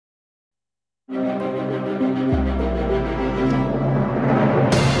Hi,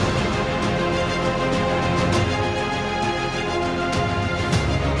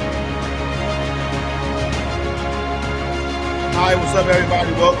 what's up,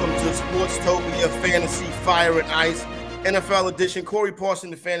 everybody? Welcome to Sportstopia Fantasy Fire and Ice NFL Edition. Corey Parson,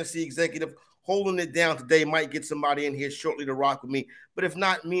 the fantasy executive, holding it down today. Might get somebody in here shortly to rock with me. But if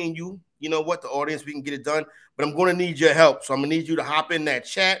not, me and you, you know what, the audience, we can get it done. But I'm going to need your help. So I'm going to need you to hop in that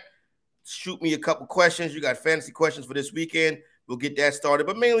chat, shoot me a couple questions. You got fantasy questions for this weekend. We'll get that started.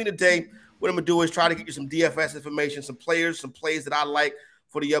 But mainly today, what I'm going to do is try to get you some DFS information, some players, some plays that I like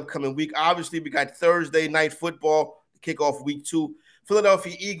for the upcoming week. Obviously, we got Thursday night football. Kick off week 2.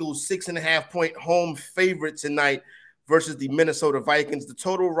 Philadelphia Eagles 6.5-point home favorite tonight versus the Minnesota Vikings. The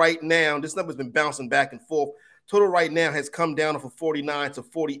total right now, this number's been bouncing back and forth. Total right now has come down from 49 to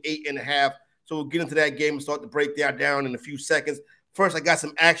 48.5. So we'll get into that game and start to break that down in a few seconds. First, I got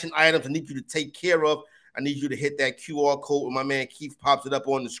some action items I need you to take care of. I need you to hit that QR code when my man Keith pops it up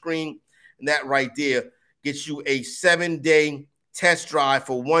on the screen. And that right there gets you a 7-day test drive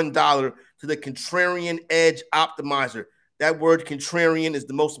for $1 to the Contrarian Edge Optimizer. That word contrarian is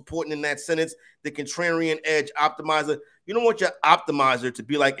the most important in that sentence. The Contrarian Edge Optimizer. You don't want your optimizer to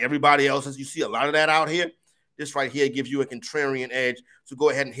be like everybody else's. You see a lot of that out here. This right here gives you a contrarian edge. So go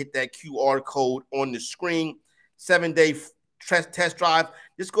ahead and hit that QR code on the screen. 7-day test drive.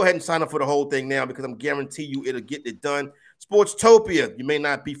 Just go ahead and sign up for the whole thing now because I'm guarantee you it'll get it done. Sportstopia. You may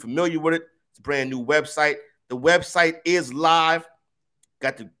not be familiar with it. It's a brand new website. The website is live.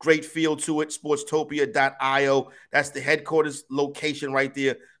 Got the great feel to it, sportstopia.io. That's the headquarters location right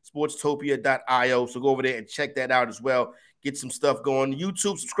there, sportstopia.io. So go over there and check that out as well. Get some stuff going.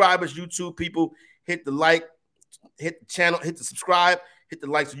 YouTube subscribers, YouTube people, hit the like, hit the channel, hit the subscribe, hit the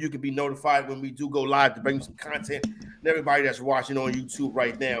like so you can be notified when we do go live to bring you some content. And everybody that's watching on YouTube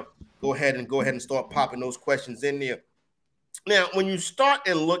right now, go ahead and start popping those questions in there. Now, when you start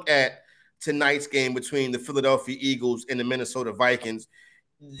and look at tonight's game between the Philadelphia Eagles and the Minnesota Vikings,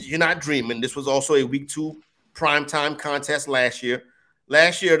 you're not dreaming. This was also a week 2 primetime contest last year.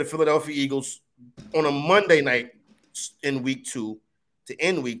 Last year, the Philadelphia Eagles on a Monday night in week 2 to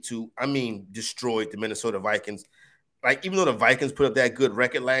end week 2, destroyed the Minnesota Vikings. Like, even though the Vikings put up that good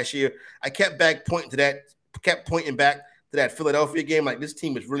record last year, I kept pointing back to that Philadelphia game. Like, this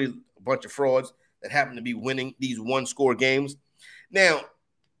team is really a bunch of frauds that happen to be winning these one-score games. Now,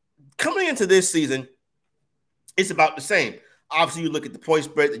 coming into this season, it's about the same. Obviously, you look at the point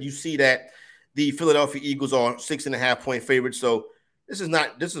spread and you see that the Philadelphia Eagles are 6.5-point favorites. So this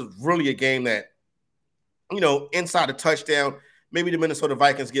is really a game that, inside a touchdown, maybe the Minnesota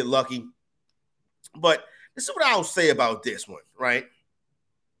Vikings get lucky. But this is what I'll say about this one, right?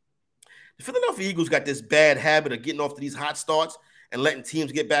 The Philadelphia Eagles got this bad habit of getting off to these hot starts and letting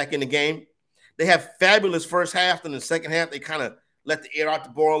teams get back in the game. They have fabulous first half, and in the second half, they kind of let the air out the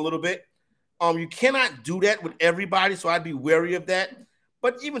ball a little bit. You cannot do that with everybody, so I'd be wary of that.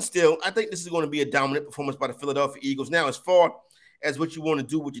 But even still, I think this is going to be a dominant performance by the Philadelphia Eagles. Now, as far as what you want to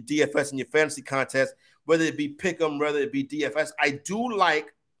do with your DFS and your fantasy contest, whether it be Pick'em, whether it be DFS, I do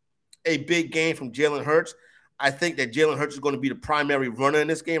like a big game from Jalen Hurts. I think that Jalen Hurts is going to be the primary runner in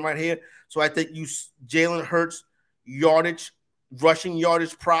this game right here. So I think Jalen Hurts rushing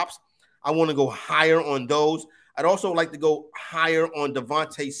yardage props, I want to go higher on those. I'd also like to go higher on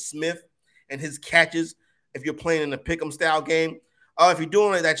Devontae Smith and his catches if you're playing in a pick'em style game. If you're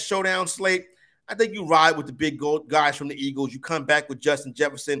doing that showdown slate, I think you ride with the big guys from the Eagles. You come back with Justin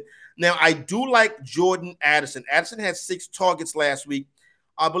Jefferson. Now, I do like Jordan Addison. Addison had 6 targets last week.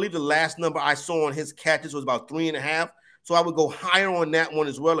 I believe the last number I saw on his catches was about 3.5. So I would go higher on that one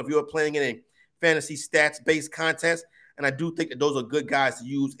as well if you're playing in a fantasy stats-based contest. And I do think that those are good guys to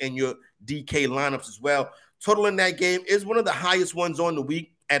use in your DK lineups as well. Total in that game is one of the highest ones on the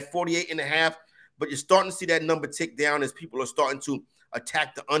week at 48.5, but you're starting to see that number tick down as people are starting to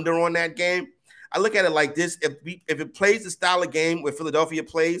attack the under on that game. I look at it like this. If it plays the style of game where Philadelphia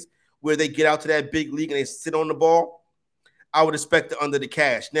plays, where they get out to that big league and they sit on the ball, I would expect the under the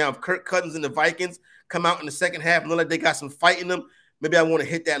cash. Now, if Kirk Cousins and the Vikings come out in the second half and look like they got some fight in them, maybe I want to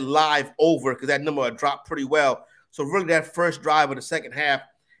hit that live over because that number will drop pretty well. So really that first drive of the second half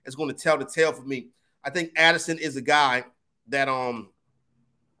is going to tell the tale for me. I think Addison is a guy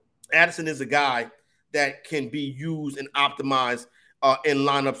that can be used and optimized in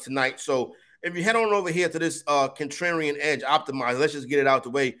lineups tonight. So if you head on over here to this Contrarian Edge Optimizer, let's just get it out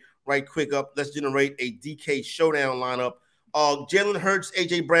the way right quick up. Let's generate a DK showdown lineup. Jalen Hurts,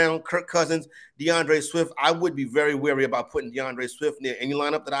 A.J. Brown, Kirk Cousins, DeAndre Swift. I would be very wary about putting DeAndre Swift near any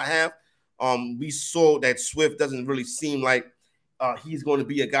lineup that I have. We saw that Swift doesn't really seem like he's going to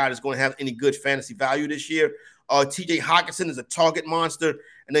be a guy that's going to have any good fantasy value this year. TJ Hawkinson is a target monster.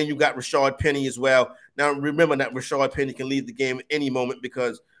 And then you got Rashard Penny as well. Now, remember that Rashard Penny can leave the game at any moment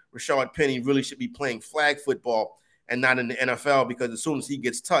because Rashard Penny really should be playing flag football and not in the NFL, because as soon as he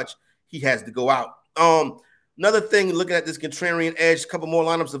gets touched, he has to go out. Another thing, looking at this contrarian edge, a couple more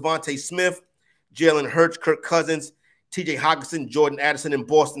lineups: Devontae Smith, Jalen Hurts, Kirk Cousins, TJ Hawkinson, Jordan Addison, and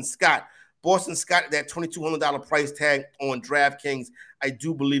Boston Scott. Boston Scott, that $2,200 price tag on DraftKings, I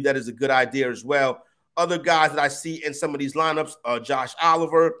do believe that is a good idea as well. Other guys that I see in some of these lineups, Josh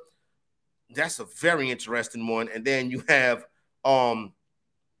Oliver, that's a very interesting one. And then you have,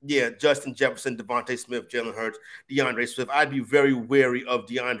 Justin Jefferson, Devontae Smith, Jalen Hurts, DeAndre Swift. I'd be very wary of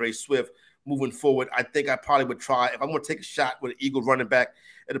DeAndre Swift moving forward. I think I probably would try, if I'm going to take a shot with an Eagle running back,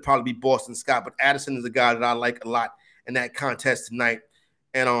 it'll probably be Boston Scott. But Addison is a guy that I like a lot in that contest tonight.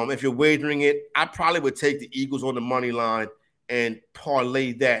 And if you're wagering it, I probably would take the Eagles on the money line and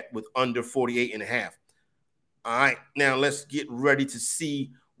parlay that with under 48.5. All right, now let's get ready to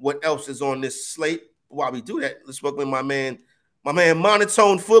see what else is on this slate. While we do that, let's welcome my man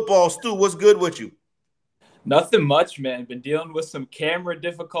Monotone Football. Stu, what's good with you? Nothing much, man. Been dealing with some camera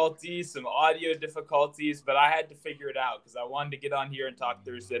difficulties, some audio difficulties, but I had to figure it out because I wanted to get on here and talk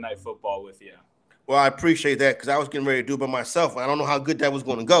Thursday Night Football with you. Well, I appreciate that because I was getting ready to do it by myself. I don't know how good that was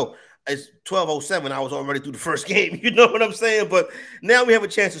going to go. It's 12:07. I was already through the first game. You know what I'm saying? But now we have a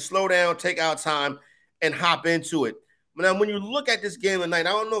chance to slow down, take our time, and hop into it. Now, when you look at this game tonight,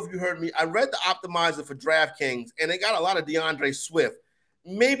 I don't know if you heard me. I read the optimizer for DraftKings, and they got a lot of DeAndre Swift.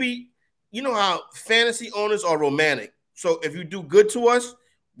 Maybe, you know how fantasy owners are romantic. So if you do good to us,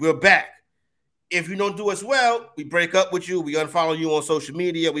 we're back. If you don't do us well, we break up with you. We unfollow you on social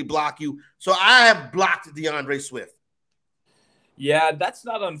media. We block you. So I have blocked DeAndre Swift. Yeah, that's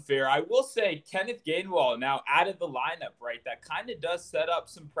not unfair. I will say Kenneth Gainwell now added the lineup, right? That kind of does set up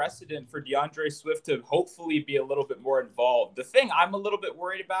some precedent for DeAndre Swift to hopefully be a little bit more involved. The thing I'm a little bit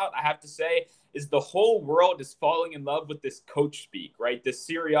worried about, I have to say, is the whole world is falling in love with this coach speak, right? This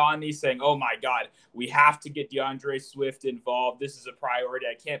Sirianni saying, oh my God, we have to get DeAndre Swift involved. This is a priority.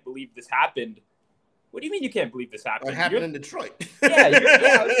 I can't believe this happened. What do you mean you can't believe this happened? It happened in Detroit.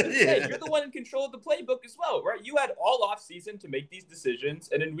 I was gonna say, you're the one in control of the playbook as well, right? You had all offseason to make these decisions,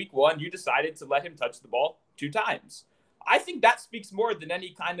 and in week one, you decided to let him touch the ball 2 times. I think that speaks more than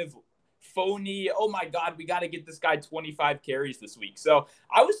any kind of phony, oh my God, we got to get this guy 25 carries this week. So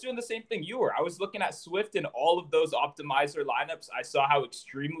I was doing the same thing you were. I was looking at Swift in all of those optimizer lineups. I saw how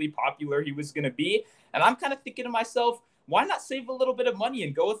extremely popular he was going to be, and I'm kind of thinking to myself, why not save a little bit of money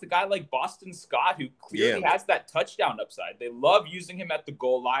and go with a guy like Boston Scott, who clearly has that touchdown upside? They love using him at the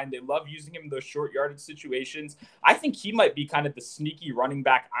goal line. They love using him in those short yardage situations. I think he might be kind of the sneaky running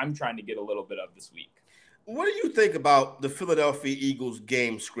back I'm trying to get a little bit of this week. What do you think about the Philadelphia Eagles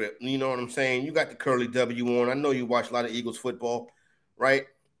game script? You know what I'm saying? You got the curly W on. I know you watch a lot of Eagles football, right?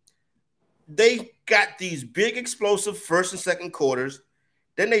 They got these big explosive first and second quarters.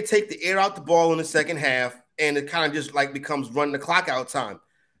 Then they take the air out the ball in the second half, and it kind of just like becomes running the clock out time.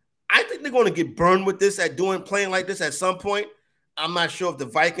 I think they're going to get burned with this playing like this at some point. I'm not sure if the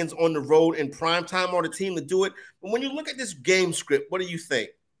Vikings on the road in prime time are the team to do it. But when you look at this game script, what do you think?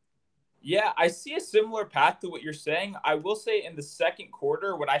 Yeah, I see a similar path to what you're saying. I will say in the second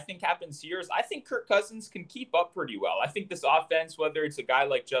quarter, what I think happens here is I think Kirk Cousins can keep up pretty well. I think this offense, whether it's a guy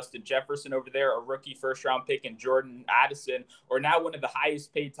like Justin Jefferson over there, a rookie first-round pick in Jordan Addison, or now one of the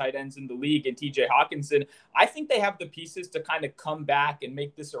highest-paid tight ends in the league in TJ Hawkinson, I think they have the pieces to kind of come back and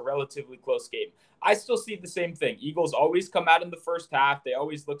make this a relatively close game. I still see the same thing. Eagles always come out in the first half. They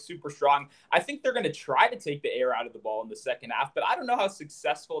always look super strong. I think they're going to try to take the air out of the ball in the second half, but I don't know how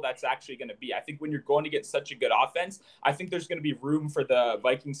successful that's actually going to be. I think when you're going to get such a good offense, I think there's going to be room for the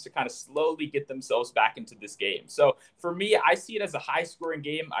Vikings to kind of slowly get themselves back into this game. So for me, I see it as a high-scoring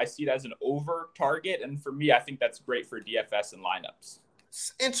game. I see it as an over target, and for me, I think that's great for DFS and lineups.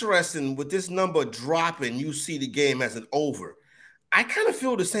 It's interesting. With this number dropping, you see the game as an over. I kind of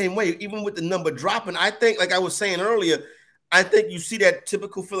feel the same way, even with the number dropping. I think, like I was saying earlier, I think you see that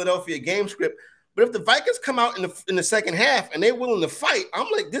typical Philadelphia game script. But if the Vikings come out in the second half and they're willing to fight, I'm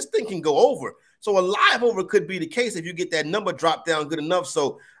like, this thing can go over. So a live over could be the case if you get that number dropped down good enough.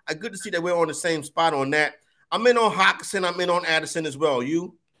 So good to see that we're on the same spot on that. I'm in on Hawkinson. I'm in on Addison as well.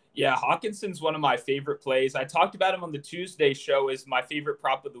 You? Yeah, Hawkinson's one of my favorite plays. I talked about him on the Tuesday show as my favorite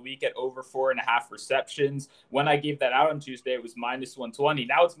prop of the week at over 4.5 receptions. When I gave that out on Tuesday, it was minus 120.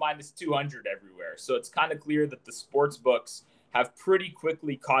 Now it's minus 200 everywhere. So it's kind of clear that the sports books have pretty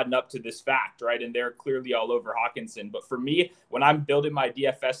quickly caught up to this fact, right? And they're clearly all over Hawkinson. But for me, when I'm building my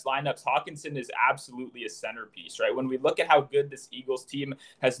DFS lineups, Hawkinson is absolutely a centerpiece, right? When we look at how good this Eagles team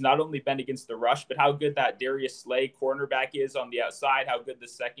has not only been against the rush, but how good that Darius Slay cornerback is on the outside, how good the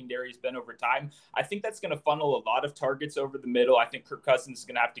secondary has been over time, I think that's going to funnel a lot of targets over the middle. I think Kirk Cousins is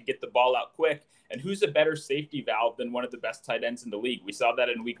going to have to get the ball out quick. And who's a better safety valve than one of the best tight ends in the league? We saw that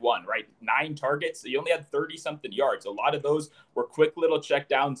in week 1, right? 9 targets. He only had 30-something yards. A lot of those were quick little check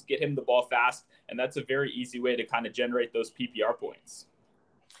downs, get him the ball fast. And that's a very easy way to kind of generate those PPR points.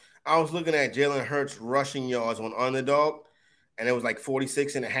 I was looking at Jalen Hurts rushing yards on Underdog, and it was like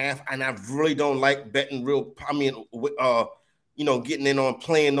 46.5. And I really don't like betting getting in on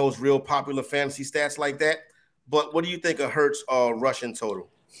playing those real popular fantasy stats like that. But what do you think of Hurts rushing total?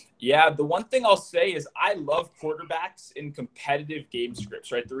 Yeah, the one thing I'll say is I love quarterbacks in competitive game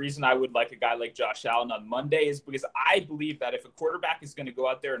scripts, right? The reason I would like a guy like Josh Allen on Monday is because I believe that if a quarterback is going to go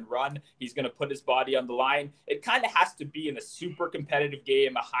out there and run, he's going to put his body on the line. It kind of has to be in a super competitive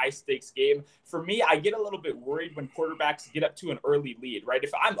game, a high stakes game. For me, I get a little bit worried when quarterbacks get up to an early lead, right?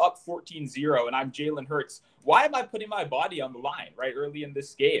 If I'm up 14-0 and I'm Jalen Hurts, why am I putting my body on the line, right, early in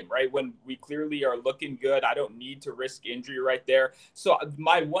this game, right, when we clearly are looking good? I don't need to risk injury right there. So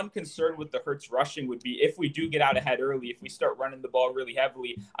my one concern with the Hurts rushing would be if we do get out ahead early, if we start running the ball really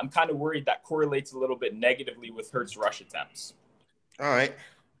heavily, I'm kind of worried that correlates a little bit negatively with Hurts rush attempts. All right.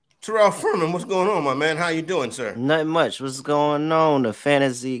 Terrell Furman, what's going on, my man? How you doing, sir? Nothing much. What's going on? The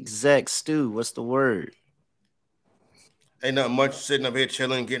fantasy exec, Stu, what's the word? Ain't nothing much, sitting up here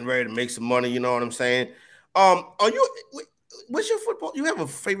chilling, getting ready to make some money, you know what I'm saying? What's your football? You have a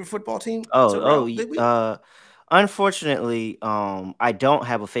favorite football team? Unfortunately, I don't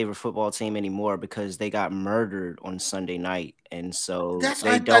have a favorite football team anymore because they got murdered on Sunday night, and so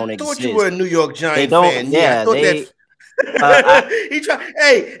they don't exist. I thought you were a New York Giants fan. Yeah, he tried.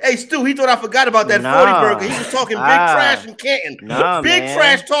 Hey, Stu. He thought I forgot about that 40 burger. He was talking big trash in Canton.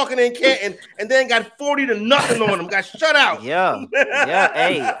 Trash talking in Canton, and then got 40-0 on him. Got shut out. Yeah.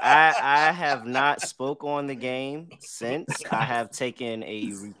 Hey, I have not spoke on the game since. I have taken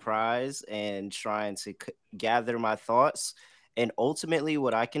a reprise and trying to gather my thoughts. And ultimately,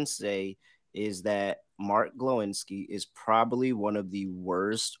 what I can say is that Mark Glowinski is probably one of the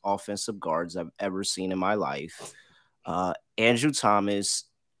worst offensive guards I've ever seen in my life. Andrew Thomas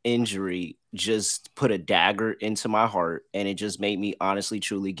injury just put a dagger into my heart, and it just made me honestly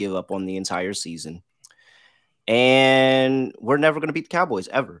truly give up on the entire season. And we're never going to beat the Cowboys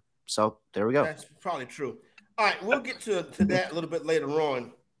ever. So there we go. That's probably true. All right, we'll get to that a little bit later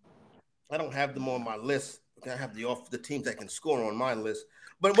on. I don't have them on my list. I have the teams that can score on my list.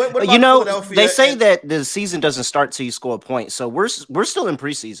 But what about Philadelphia? They say that the season doesn't start till you score a point. So we're still in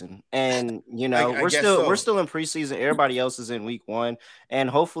preseason, and we're still in preseason. Everybody else is in week 1, and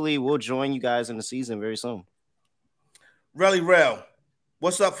hopefully we'll join you guys in the season very soon. Rel,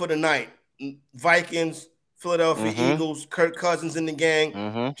 what's up for tonight? Vikings, Philadelphia Eagles, Kirk Cousins in the gang,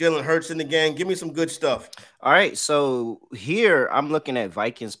 Jalen Hurts in the gang. Give me some good stuff. All right, so here I'm looking at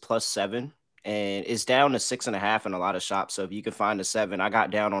Vikings +7. And it's down to 6.5 in a lot of shops. So if you can find a 7, I got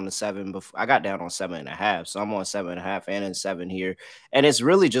down on the 7 before. I got down on 7.5. So I'm on 7.5 and in 7 here. And it's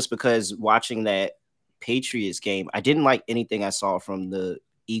really just because watching that Patriots game, I didn't like anything I saw from the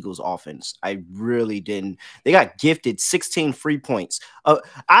Eagles offense. I really didn't. They got gifted 16 free points.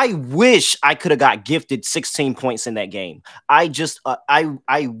 I wish I could have got gifted 16 points in that game. I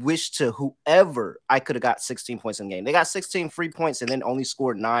wish to whoever I could have got 16 points in the game. They got 16 free points and then only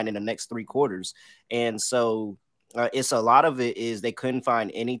scored 9 in the next 3 quarters. And so it's a lot of it is they couldn't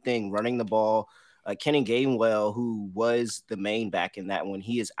find anything running the ball. Kenny Gainwell, who was the main back in that one,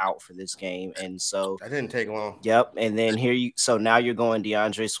 he is out for this game, and so that didn't take long. Yep, and then now you're going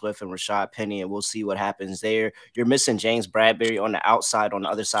DeAndre Swift and Rashad Penny, and we'll see what happens there. You're missing James Bradbury on the outside, on the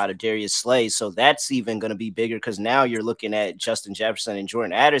other side of Darius Slay, so that's even going to be bigger because now you're looking at Justin Jefferson and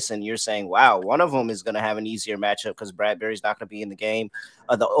Jordan Addison. You're saying, wow, one of them is going to have an easier matchup because Bradbury's not going to be in the game.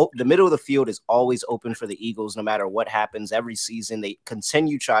 The middle of the field is always open for the Eagles, no matter what happens every season. They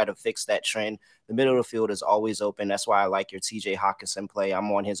continue try to fix that trend. The middle of the field is always open. That's why I like your TJ Hawkinson play. I'm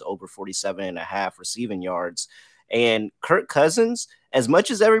on his over 47.5 receiving yards. And Kirk Cousins, as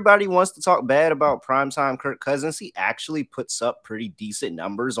much as everybody wants to talk bad about primetime Kirk Cousins, he actually puts up pretty decent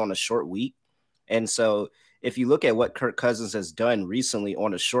numbers on a short week. And so if you look at what Kirk Cousins has done recently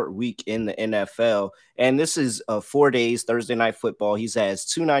on a short week in the NFL, and this is 4 days, Thursday Night Football, he's has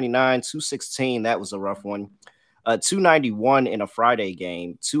 299, 216. That was a rough one. 291 in a Friday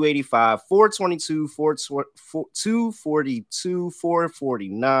game, 285, 422, 242,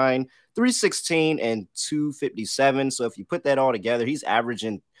 449, 316, and 257. So if you put that all together, he's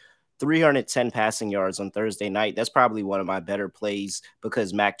averaging 310 passing yards on Thursday night. That's probably one of my better plays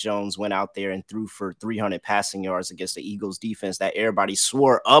because Mac Jones went out there and threw for 300 passing yards against the Eagles defense that everybody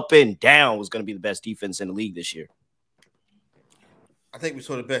swore up and down was going to be the best defense in the league this year. I think we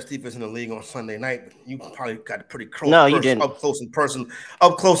saw the best defense in the league on Sunday night, but you probably got a pretty up close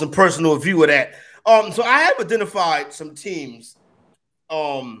and personal view of that. So I have identified some teams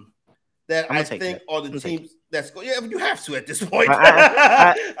that I think are the teams that's going. Yeah, you have to at this point.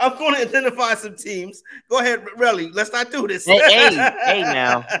 I'm going to identify some teams. Go ahead, Relly. Let's not do this. Hey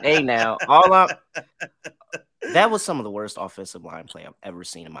now. All up. That was some of the worst offensive line play I've ever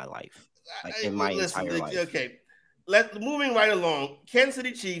seen in my life, entire life. Okay. Moving right along, Kansas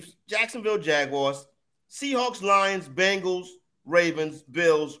City Chiefs, Jacksonville Jaguars, Seahawks, Lions, Bengals, Ravens,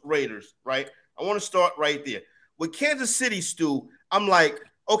 Bills, Raiders, right? I want to start right there. With Kansas City, Stu, I'm like,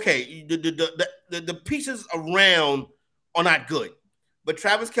 okay, the pieces around are not good. But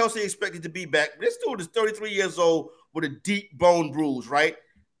Travis Kelce expected to be back. This dude is 33 years old with a deep bone bruise, right?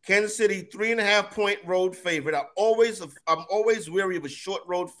 Kansas City, 3.5-point road favorite. I'm always weary of a short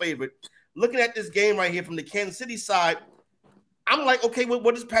road favorite. Looking at this game right here from the Kansas City side, I'm like, okay,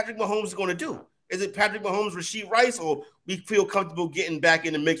 what is Patrick Mahomes going to do? Is it Patrick Mahomes, Rashee Rice, or we feel comfortable getting back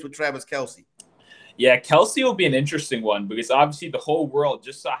in the mix with Travis Kelce? Yeah, Kelce will be an interesting one because obviously the whole world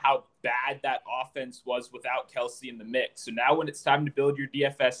just saw how bad that offense was without Kelce in the mix. So now when it's time to build your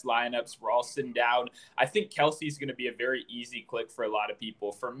DFS lineups, we're all sitting down. I think Kelce is going to be a very easy click for a lot of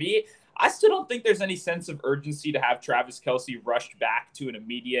people. For me, I still don't think there's any sense of urgency to have Travis Kelce rushed back to an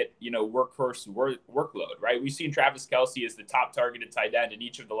immediate, workhorse workload, right? We've seen Travis Kelce as the top targeted tight end in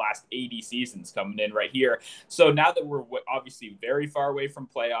each of the last 80 seasons coming in right here. So now that we're obviously very far away from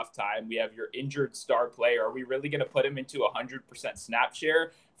playoff time, we have your injured star player. Are we really going to put him into 100% snap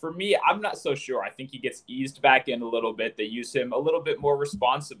share? For me, I'm not so sure. I think he gets eased back in a little bit. They use him a little bit more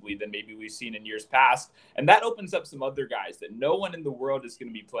responsibly than maybe we've seen in years past. And that opens up some other guys that no one in the world is going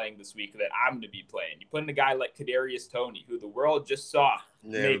to be playing this week that I'm going to be playing. You put in a guy like Kadarius Toney, who the world just saw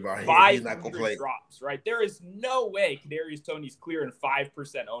make 500 drops, right? There is no way Kadarius Toney's clearing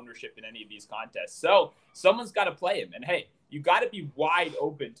 5% ownership in any of these contests. So someone's got to play him. And hey, you got to be wide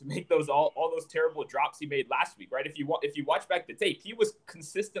open to make those all those terrible drops he made last week, right? If you watch back the tape, he was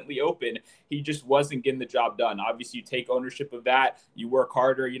consistently open. He just wasn't getting the job done. Obviously, you take ownership of that. You work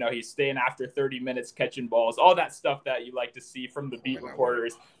harder. He's staying after 30 minutes, catching balls, all that stuff that you like to see from the beat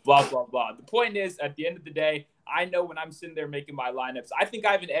reporters, blah, blah, blah. The point is, at the end of the day, I know when I'm sitting there making my lineups, I think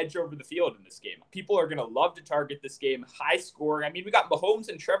I have an edge over the field in this game. People are going to love to target this game, high scoring. I mean, we got Mahomes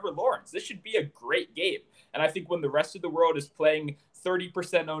and Trevor Lawrence. This should be a great game. And I think when the rest of the world is playing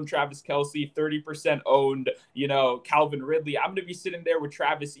 30% owned Travis Kelce, 30% owned, Calvin Ridley, I'm going to be sitting there with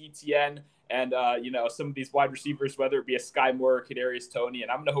Travis Etienne and, some of these wide receivers, whether it be a Sky Moore or Kadarius Toney,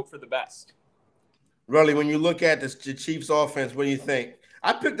 and I'm going to hope for the best. Really, when you look at the Chiefs offense, what do you think?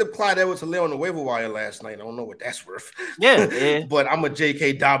 I picked up Clyde Edwards-Helaire on the waiver wire last night. I don't know what that's worth. Yeah. But I'm a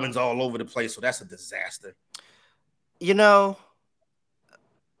J.K. Dobbins all over the place, so that's a disaster.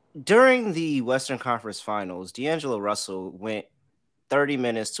 During the Western Conference Finals, D'Angelo Russell went 30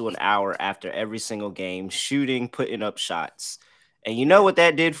 minutes to an hour after every single game, shooting, putting up shots. And you know what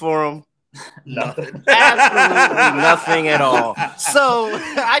that did for him? Nothing. Absolutely nothing at all. So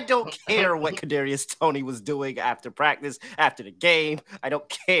I don't care what Kadarius Toney was doing after practice, after the game. I don't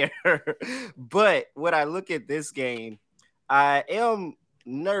care. But when I look at this game, I am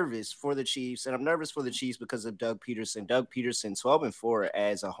nervous for the Chiefs, and I'm nervous for the Chiefs because of Doug Peterson. Doug Peterson, 12-4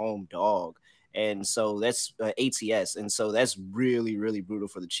 as a home dog. And so that's ATS. And so that's really, really brutal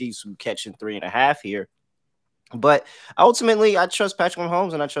for the Chiefs, who catching 3.5 here. But ultimately, I trust Patrick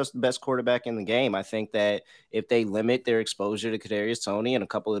Mahomes, and I trust the best quarterback in the game. I think that if they limit their exposure to Kadarius Toney and a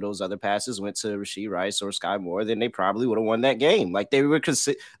couple of those other passes went to Rashee Rice or Sky Moore, then they probably would have won that game. Like they were,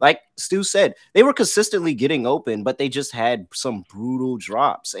 like Stu said, they were consistently getting open, but they just had some brutal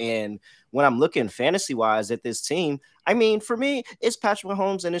drops. And when I'm looking fantasy-wise at this team, I mean, for me, it's Patrick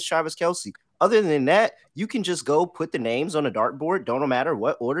Mahomes and it's Travis Kelce. Other than that, you can just go put the names on a dartboard. Don't matter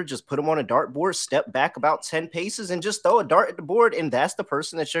what order, just put them on a dartboard, step back about 10 paces, and just throw a dart at the board, and that's the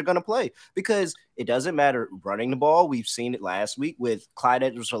person that you're going to play. Because it doesn't matter running the ball. We've seen it last week with Clyde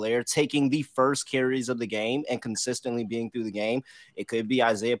Edwards-Helaire taking the first carries of the game and consistently being through the game. It could be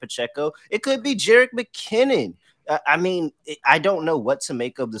Isaiah Pacheco. It could be Jerick McKinnon. I mean, I don't know what to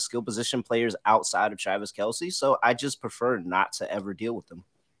make of the skill position players outside of Travis Kelce, so I just prefer not to ever deal with them.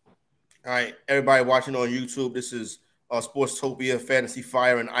 All right, everybody watching on YouTube, this is Sportstopia Fantasy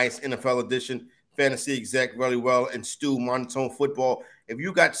Fire and Ice NFL Edition. Fantasy exec really well and Stu Monotone Football. If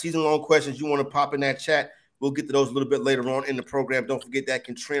you got season long questions you want to pop in that chat, we'll get to those a little bit later on in the program. Don't forget that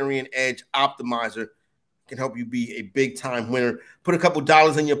Contrarian Edge Optimizer can help you be a big time winner. Put a couple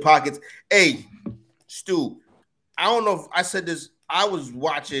dollars in your pockets. Hey, Stu, I don't know if I said this. I was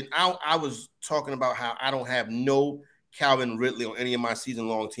watching. I was talking about how I don't have no Calvin Ridley on any of my season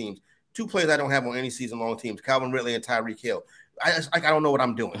long teams. Two players I don't have on any season long teams: Calvin Ridley and Tyreek Hill. I don't know what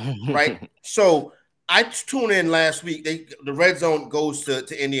I'm doing, right? So I tune in last week. The red zone goes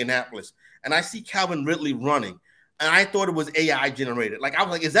to Indianapolis, and I see Calvin Ridley running, and I thought it was AI generated. Like I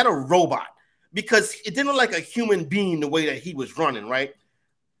was like, is that a robot? Because it didn't look like a human being the way that he was running, right?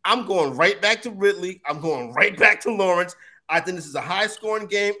 I'm going right back to Ridley. I'm going right back to Lawrence. I think this is a high-scoring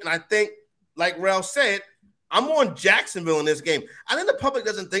game, and I think, like Rel said, I'm on Jacksonville in this game. I think the public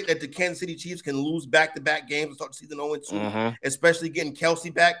doesn't think that the Kansas City Chiefs can lose back-to-back games and start the season 0-2, especially getting Kelsey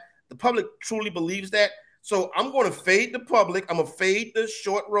back. The public truly believes that. So I'm going to fade the public. I'm going to fade the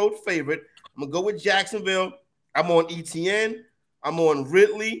short road favorite. I'm going to go with Jacksonville. I'm on ETN. I'm on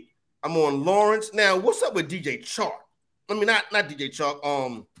Ridley. I'm on Lawrence. Now, what's up with DJ Chark? I mean, not DJ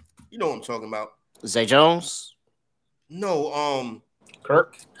Chark. You know what I'm talking about. Zay Jones? No,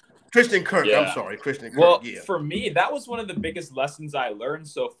 Kirk. Christian Kirk. Yeah. I'm sorry, Christian Kirk. Well, yeah. For me, that was one of the biggest lessons I learned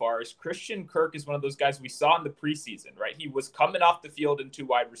so far. Is Christian Kirk is one of those guys we saw in the preseason, right? He was coming off the field in two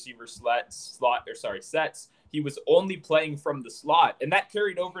wide receiver sets. He was only playing from the slot, and that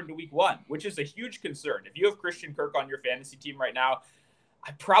carried over into week one, which is a huge concern. If you have Christian Kirk on your fantasy team right now,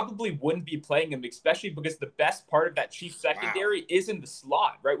 I probably wouldn't be playing him, especially because the best part of that Chiefs secondary is in the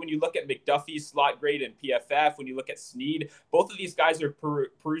slot, right? When you look at McDuffie's slot grade in PFF, when you look at Snead, both of these guys are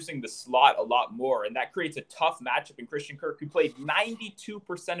perusing the slot a lot more, and that creates a tough matchup in Christian Kirk, who played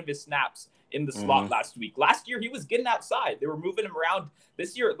 92% of his snaps in the slot last week. Last year, he was getting outside. They were moving him around.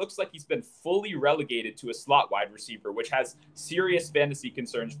 This year, it looks like he's been fully relegated to a slot wide receiver, which has serious fantasy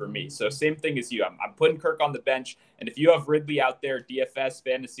concerns for me. So same thing as you. I'm putting Kirk on the bench, and if you have Ridley out there, DFS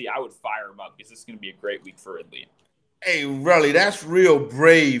fantasy, I would fire him up because this is going to be a great week for Ridley. Hey, Riley, that's real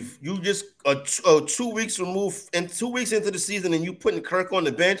brave. You just 2 weeks removed and 2 weeks into the season, and you putting Kirk on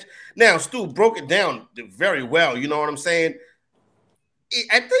the bench. Now, Stu broke it down very well. You know what I'm saying?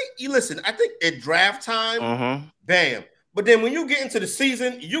 I think at draft time, bam. But then when you get into the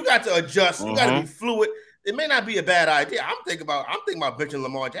season, you got to adjust. You got to be fluid. It may not be a bad idea. I'm thinking about benching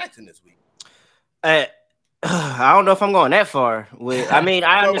Lamar Jackson this week. I don't know if I'm going that far. I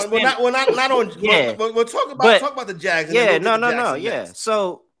understand. We're not on. Yeah. We'll talk about the Jags. Yeah, no. Yeah.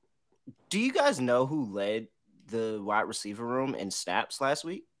 So, do you guys know who led the wide receiver room in snaps last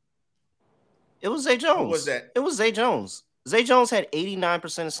week? It was Zay Jones. Who was that? It was Zay Jones. Zay Jones had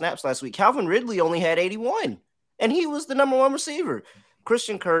 89% of snaps last week. Calvin Ridley only had 81, and he was the number one receiver.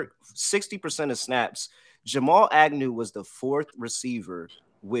 Christian Kirk, 60% of snaps. Jamal Agnew was the fourth receiver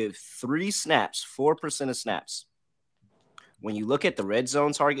with 3 snaps, 4% of snaps. When you look at the red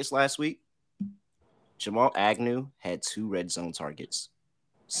zone targets last week, Jamal Agnew had 2 red zone targets.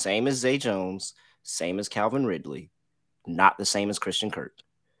 Same as Zay Jones, same as Calvin Ridley, not the same as Christian Kirk.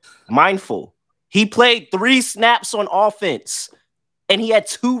 Mindful. He played 3 snaps on offense, and he had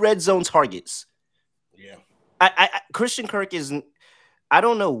 2 red zone targets. Yeah. Christian Kirk isn't – I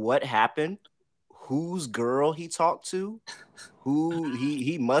don't know what happened, whose girl he talked to, who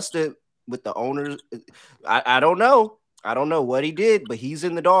he must have with the owners. I don't know. I don't know what he did, but he's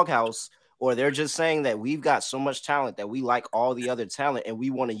in the doghouse, or they're just saying that we've got so much talent that we like all the other talent, and we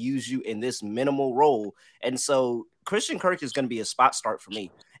want to use you in this minimal role. And so Christian Kirk is going to be a spot start for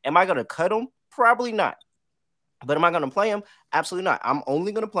me. Am I going to cut him? Probably not. But am I going to play him? Absolutely not. I'm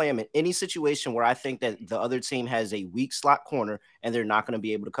only going to play him in any situation where I think that the other team has a weak slot corner and they're not going to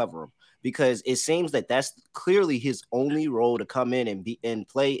be able to cover him, because it seems that that's clearly his only role to come in and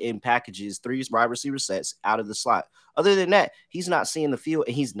play in packages, 3 wide receiver sets out of the slot. Other than that, he's not seeing the field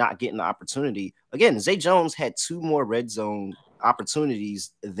and he's not getting the opportunity. Again, Zay Jones had 2 more red zone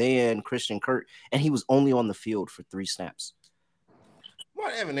opportunities than Christian Kirk, and he was only on the field for 3 snaps.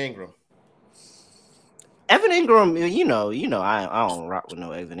 What Evan Ingram? Evan Ingram, I don't rock with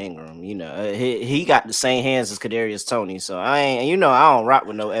no Evan Ingram. He got the same hands as Kadarius Toney, so I don't rock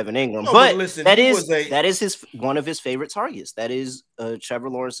with no Evan Ingram. No, but listen, that is one of his favorite targets. That is one of Trevor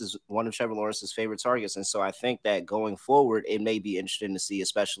Lawrence's favorite targets, and so I think that going forward, it may be interesting to see,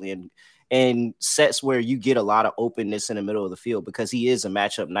 especially in sets where you get a lot of openness in the middle of the field, because he is a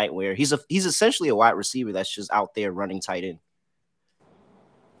matchup nightmare. He's essentially a wide receiver that's just out there running tight end.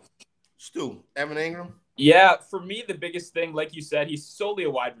 Stu, Evan Ingram. Yeah, for me, the biggest thing, like you said, he's solely a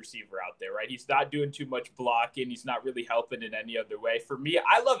wide receiver out there, right? He's not doing too much blocking. He's not really helping in any other way. For me,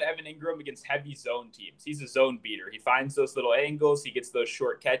 I love Evan Ingram against heavy zone teams. He's a zone beater. He finds those little angles, he gets those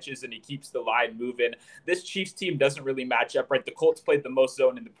short catches, and he keeps the line moving. This Chiefs team doesn't really match up, right? The Colts played the most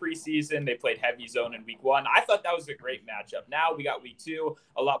zone in the preseason. They played heavy zone in week 1. I thought that was a great matchup. Now we got week 2,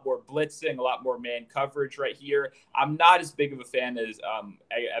 a lot more blitzing, a lot more man coverage right here. I'm not as big of a fan as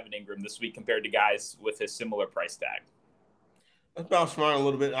Evan Ingram this week compared to guys with his similar price tag. Let's bounce around a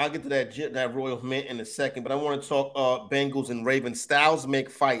little bit. I'll get to that Royal Mint in a second, but I want to talk Bengals and Ravens. Styles make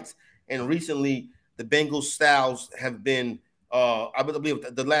fights, and recently the Bengals styles have been, I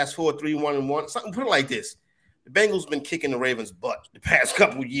believe, the last 4, 3, 1, and 1. Something put it like this: the Bengals been kicking the Ravens' butt the past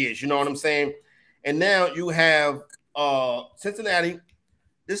couple of years. You know what I'm saying? And now you have Cincinnati.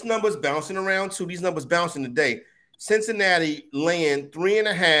 This number's bouncing around too. These numbers bouncing today. Cincinnati laying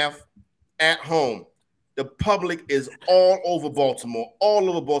 3.5 at home. The public is all over Baltimore, all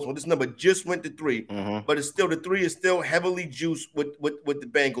over Baltimore. This number just went to 3, but it's still, the 3 is still heavily juiced with the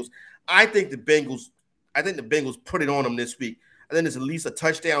Bengals. I think the Bengals put it on them this week. I think it's at least a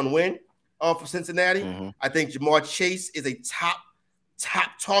touchdown win for Cincinnati. I think Jamar Chase is a top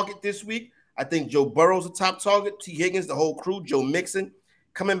target this week. I think Joe Burrow's a top target. T. Higgins, the whole crew, Joe Mixon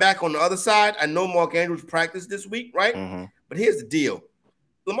coming back on the other side. I know Mark Andrews practiced this week, right? But here's the deal.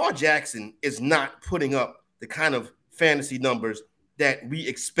 Lamar Jackson is not putting up the kind of fantasy numbers that we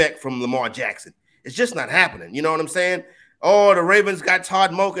expect from Lamar Jackson. It's just not happening. You know what I'm saying? Oh, the Ravens got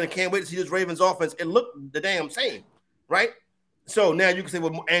Todd Monken. I can't wait to see this Ravens offense. It looked the damn same, right? So now you can say,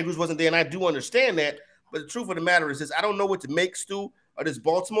 well, Andrews wasn't there, and I do understand that. But the truth of the matter is this: I don't know what to make, Stu, of this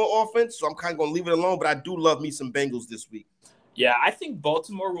Baltimore offense, so I'm kind of going to leave it alone. But I do love me some Bengals this week. Yeah, I think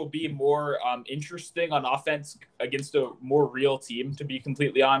Baltimore will be more interesting on offense against a more real team, to be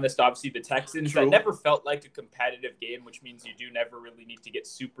completely honest. Obviously, the Texans, that never felt like a competitive game, which means you do never really need to get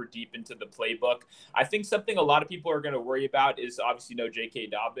super deep into the playbook. I think something a lot of people are going to worry about is obviously no J.K.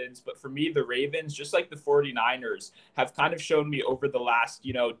 Dobbins. But for me, the Ravens, just like the 49ers, have kind of shown me over the last,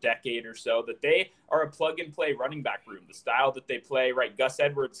 decade or so that they are a plug-and-play running back room. The style that they play, right? Gus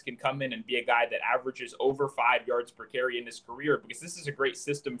Edwards can come in and be a guy that averages over 5 yards per carry in his career, because this is a great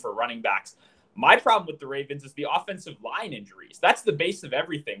system for running backs. My problem with the Ravens is the offensive line injuries. That's the base of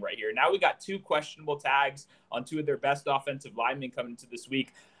everything right here. Now we got 2 questionable tags on 2 of their best offensive linemen coming into this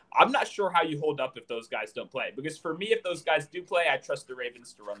week. I'm not sure how you hold up if those guys don't play, because for me, if those guys do play, I trust the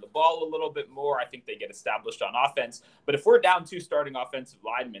Ravens to run the ball a little bit more. I think they get established on offense. But if we're down 2 starting offensive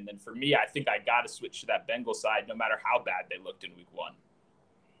linemen, then for me, I think I got to switch to that Bengals side, no matter how bad they looked in week 1.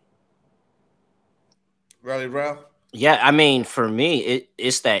 Really, Ralph? Yeah, I mean, for me,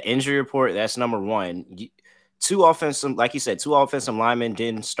 it's that injury report. That's number one. 2 offensive, like you said, 2 offensive linemen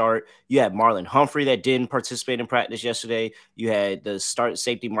didn't start. You had Marlon Humphrey that didn't participate in practice yesterday. You had the start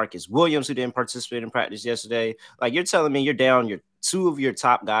safety Marcus Williams who didn't participate in practice yesterday. Like, you're telling me you're down your 2 of your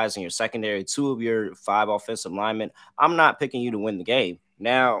top guys in your secondary, 2 of your 5 offensive linemen. I'm not picking you to win the game.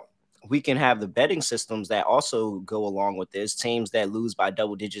 Now, we can have the betting systems that also go along with this. Teams that lose by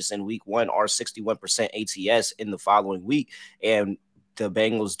double digits in week 1 are 61% ATS in the following week. And the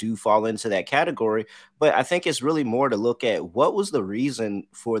Bengals do fall into that category. But I think it's really more to look at what was the reason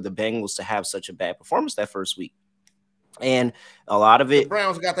for the Bengals to have such a bad performance that first week. And a lot of it, the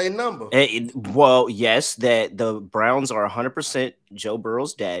Browns got their number. Well, yes, that the Browns are 100% Joe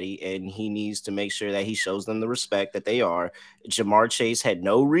Burrow's daddy, and he needs to make sure that he shows them the respect that they are. Jamar Chase had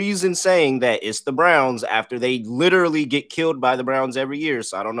no reason saying that it's the Browns after they literally get killed by the Browns every year.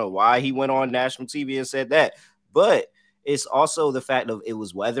 So I don't know why he went on national TV and said that. But it's also the fact of it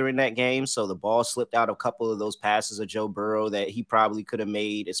was weather in that game, so the ball slipped out a couple of those passes of Joe Burrow that he probably could have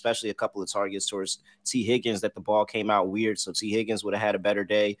made, especially a couple of targets towards T. Higgins that the ball came out weird, so T. Higgins would have had a better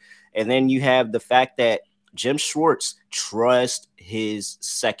day. And then you have the fact that Jim Schwartz trusts his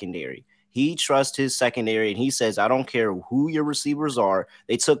secondary. He trusts his secondary, and he says, I don't care who your receivers are.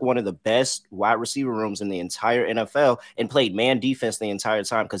 They took one of the best wide receiver rooms in the entire NFL and played man defense the entire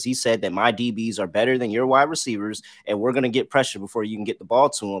time, because he said that my DBs are better than your wide receivers, and we're going to get pressure before you can get the ball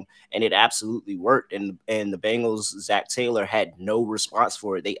to them. And it absolutely worked. And the Bengals, Zach Taylor, had no response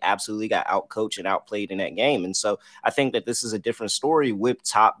for it. They absolutely got outcoached and outplayed in that game. And so I think that this is a different story with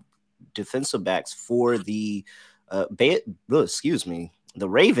top defensive backs for the the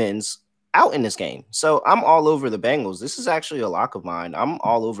Ravens out in this game. So I'm all over the Bengals. This is actually a lock of mine. I'm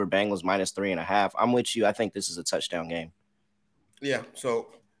all over Bengals -3.5. I'm with you. I think this is a touchdown game. Yeah, so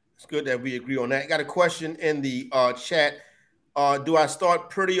it's good that we agree on that. Got a question in the chat. Do I start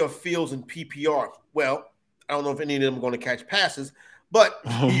Purdy or Fields in PPR? Well, I don't know if any of them are going to catch passes, But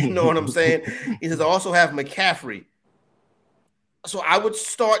you know what I'm saying? He says, I also have McCaffrey. So I would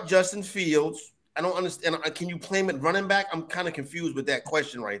start Justin Fields. I don't understand. Can you play him at running back? I'm kind of confused with that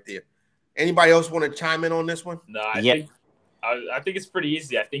question right there. Anybody else want to chime in on this one? No, I think it's pretty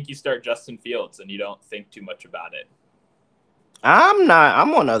easy. I think you start Justin Fields and you don't think too much about it. I'm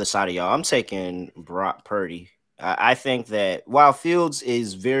on the other side of y'all. I'm taking Brock Purdy. I think that while Fields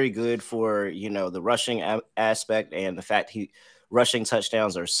is very good for, the rushing aspect and the fact rushing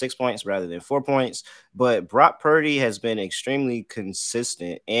touchdowns are 6 points rather than 4 points, but Brock Purdy has been extremely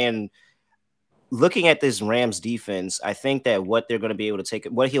consistent. And looking at this Rams defense, I think that what he'll be able to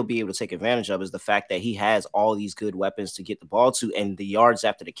take advantage of is the fact that he has all these good weapons to get the ball to, and the yards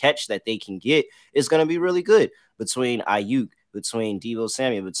after the catch that they can get is going to be really good between Ayuk, between Deebo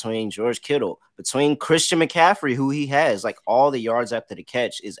Samuel, between George Kittle, between Christian McCaffrey, who he has. Like, all the yards after the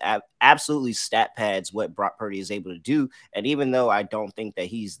catch is absolutely stat pads what Brock Purdy is able to do. And even though I don't think that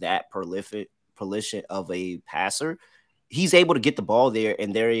he's that prolific of a passer, he's able to get the ball there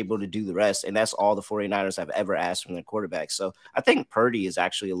and they're able to do the rest. And that's all the 49ers have ever asked from their quarterback. So I think Purdy is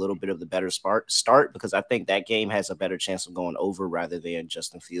actually a little bit of the better start because I think that game has a better chance of going over rather than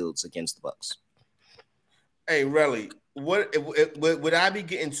Justin Fields against the Bucs. Hey, Relly, would I be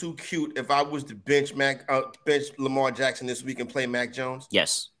getting too cute if I was to bench Lamar Jackson this week and play Mac Jones?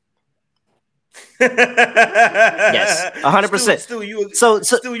 Yes. Yes, 100%. That's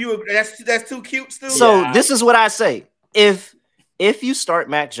too cute. Still, so yeah. This is what I say: if you start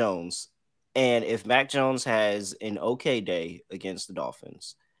Mac Jones, and if Mac Jones has an okay day against the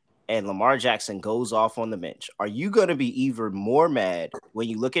Dolphins, and Lamar Jackson goes off on the bench, are you going to be even more mad when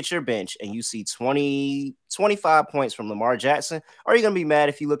you look at your bench and you see 25 points from Lamar Jackson? Or are you going to be mad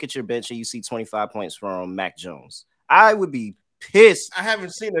if you look at your bench and you see 25 points from Mac Jones? I would be pissed. I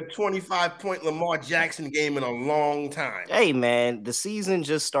haven't seen a 25-point Lamar Jackson game in a long time. Hey, man, the season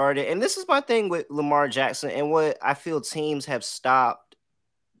just started. And this is my thing with Lamar Jackson and what I feel teams have stopped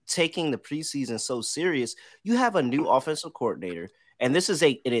taking the preseason so serious. You have a new offensive coordinator. And this is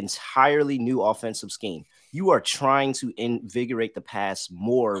an entirely new offensive scheme. You are trying to invigorate the pass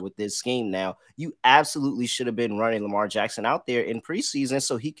more with this scheme now. You absolutely should have been running Lamar Jackson out there in preseason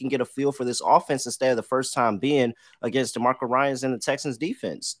so he can get a feel for this offense instead of the first time being against DeMarco Ryans and the Texans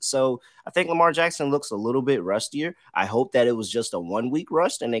defense. So I think Lamar Jackson looks a little bit rustier. I hope that it was just a 1 week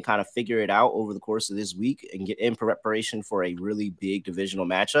rust and they kind of figure it out over the course of this week and get in preparation for a really big divisional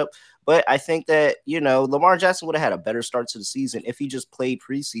matchup. But I think that, Lamar Jackson would have had a better start to the season if he just played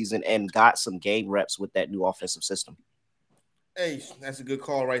preseason and got some game reps with that new offensive system. Hey, that's a good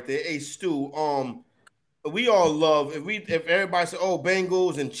call right there. Hey, Stu, we all love if everybody says, oh,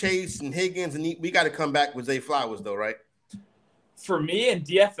 Bengals and Chase and Higgins, and we got to come back with Zay Flowers though, right? For me in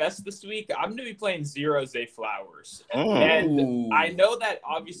DFS this week, I'm going to be playing 0 Zay Flowers. And I know that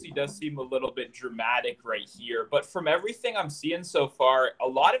obviously does seem a little bit dramatic right here, but from everything I'm seeing so far, a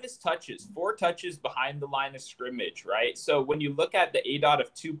lot of his touches, 4 touches behind the line of scrimmage, right? So when you look at the ADOT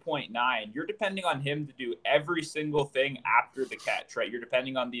of 2.9, you're depending on him to do every single thing after the catch, right? You're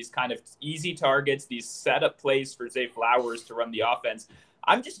depending on these kind of easy targets, these setup plays for Zay Flowers to run the offense.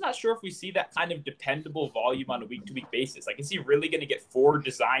 I'm just not sure if we see that kind of dependable volume on a week-to-week basis. Like, is he really going to get 4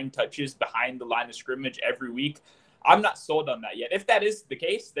 design touches behind the line of scrimmage every week? I'm not sold on that yet. If that is the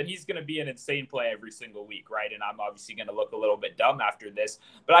case, then he's going to be an insane play every single week, right? And I'm obviously going to look a little bit dumb after this.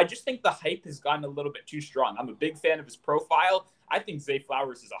 But I just think the hype has gotten a little bit too strong. I'm a big fan of his profile. I think Zay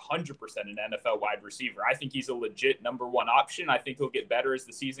Flowers is 100% an NFL wide receiver. I think he's a legit number 1 option. I think he'll get better as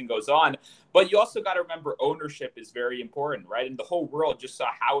the season goes on. But you also got to remember ownership is very important, right? And the whole world just saw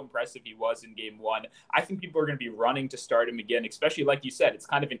how impressive he was in game 1. I think people are going to be running to start him again, especially like you said, it's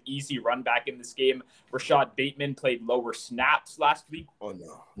kind of an easy run back in this game. Rashad Bateman played lower snaps last week. Oh,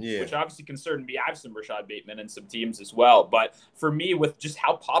 no. Yeah. Which obviously concerned me. I have some Rashad Bateman in some teams as well. But for me, with just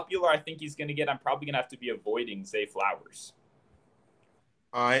how popular I think he's going to get, I'm probably going to have to be avoiding Zay Flowers.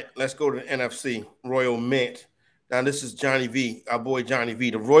 All right, let's go to the NFC, Royal Mint. Now, this is Johnny V, our boy Johnny V.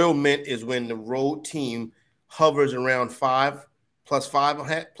 The Royal Mint is when the road team hovers around 5 plus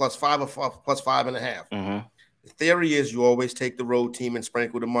 5.5. Mm-hmm. The theory is you always take the road team and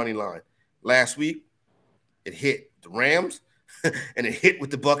sprinkle the money line. Last week, it hit the Rams and it hit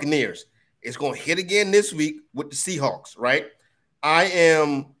with the Buccaneers. It's going to hit again this week with the Seahawks, right? I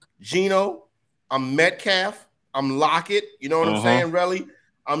am Geno. I'm Metcalf. I'm Lockett. You know what I'm saying, Relly?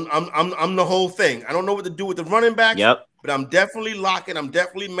 I'm the whole thing. I don't know what to do with the running backs, but I'm definitely Lockett. I'm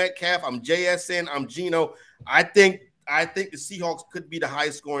definitely Metcalf. I'm JSN. I'm Geno. I think I think the Seahawks could be the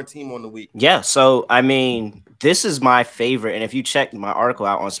highest scoring team on the week. Yeah, so I mean, this is my favorite. And if you check my article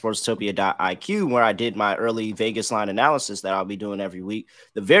out on sportstopia.iq, where I did my early Vegas line analysis that I'll be doing every week,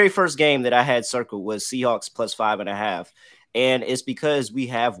 the very first game that I had circled was Seahawks plus 5.5. And it's because we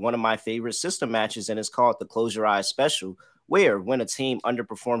have one of my favorite system matches, and it's called the Close Your Eyes Special, where when a team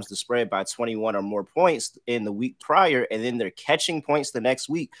underperforms the spread by 21 or more points in the week prior, and then they're catching points the next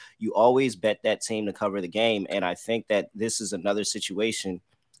week, you always bet that team to cover the game. And I think that this is another situation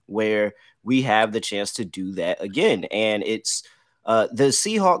where we have the chance to do that again. And it's the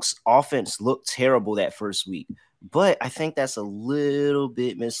Seahawks offense looked terrible that first week, but I think that's a little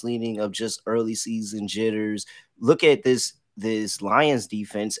bit misleading of just early season jitters. Look at this Lions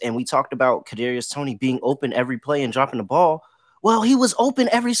defense, and we talked about Kadarius Toney being open every play and dropping the ball. Well, he was open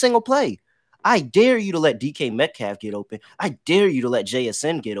every single play. I dare you to let DK Metcalf get open. I dare you to let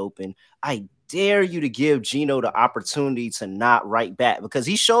JSN get open. I dare you to give Geno the opportunity to not write back, because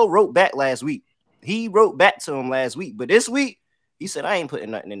he wrote back last week. He wrote back to him last week, but this week he said, I ain't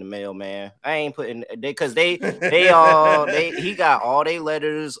putting nothing in the mail, man. I ain't putting because he got all their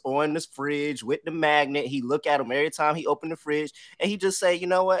letters on this fridge with the magnet. He look at them every time he opened the fridge, and he just say, you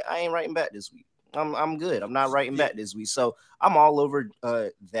know what? I ain't writing back this week. I'm good. I'm not writing back this week. So I'm all over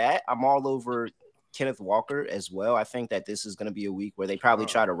that. I'm all over Kenneth Walker as well. I think that this is going to be a week where they probably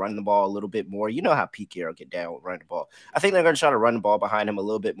try to run the ball a little bit more. You know how Pete Carroll get down with running the ball. I think they're going to try to run the ball behind him a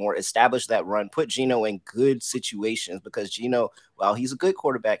little bit more, establish that run, put Geno in good situations, because Geno, while he's a good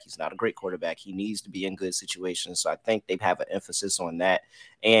quarterback, he's not a great quarterback. He needs to be in good situations. So I think they have an emphasis on that.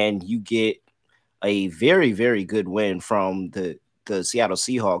 And you get a very, very good win from the Seattle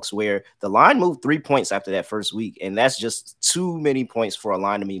Seahawks, where the line moved 3 points after that first week, and that's just too many points for a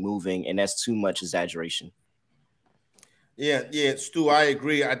line to be moving, and that's too much exaggeration. Yeah, Stu, I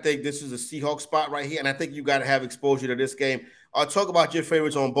agree. I think this is a Seahawks spot right here, and I think you got to have exposure to this game. I'll talk about your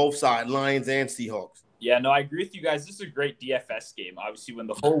favorites on both sides, Lions and Seahawks. Yeah, no, I agree with you guys. This is a great DFS game. Obviously, when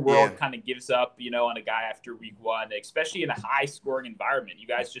the whole world kind of gives up, on a guy after week one, especially in a high-scoring environment. You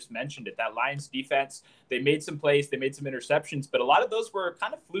guys just mentioned it. That Lions defense, they made some plays, they made some interceptions, but a lot of those were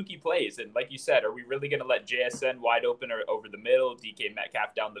kind of fluky plays. And like you said, are we really going to let JSN wide open or over the middle, DK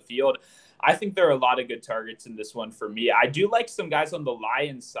Metcalf down the field? I think there are a lot of good targets in this one for me. I do like some guys on the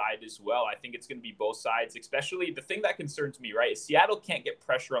Lions side as well. I think it's going to be both sides, especially the thing that concerns me, right, is Seattle can't get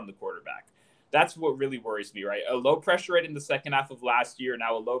pressure on the quarterback. That's what really worries me, right? A low pressure rate in the second half of last year,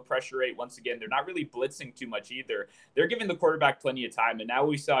 now a low pressure rate. Once again, they're not really blitzing too much either. They're giving the quarterback plenty of time. And now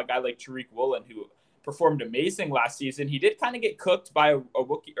we saw a guy like Tariq Woolen, who performed amazing last season. He did kind of get cooked by a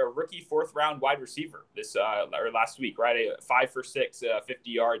rookie fourth-round wide receiver or last week, right? 5 for 6, 50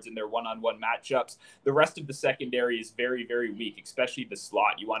 yards in their one-on-one matchups. The rest of the secondary is very, very weak, especially the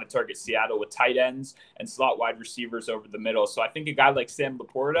slot. You want to target Seattle with tight ends and slot wide receivers over the middle. So I think a guy like Sam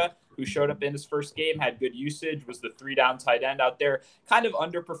Laporta, who showed up in his first game, had good usage, was the 3-down tight end out there, kind of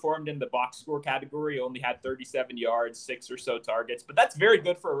underperformed in the box score category, only had 37 yards, 6 or so targets, but that's very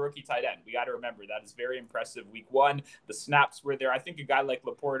good for a rookie tight end. We got to remember that is very impressive week one. The snaps were there. I think a guy like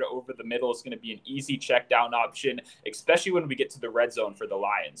Laporta over the middle is going to be an easy check down option, especially when we get to the red zone for the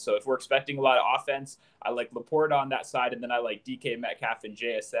Lions. So if we're expecting a lot of offense, I like Laporta on that side, and then I like DK Metcalf and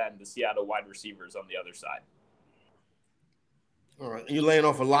JSN, the Seattle wide receivers, on the other side. All right. Are you laying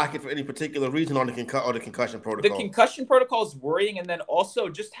off a Lockett for any particular reason on the concussion protocol? The concussion protocol is worrying, and then also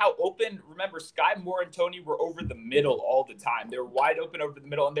just how open. Remember, Sky Moore and Toney were over the middle all the time. They were wide open over the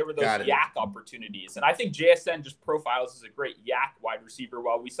middle, and there were those yak opportunities. And I think JSN just profiles as a great yak wide receiver,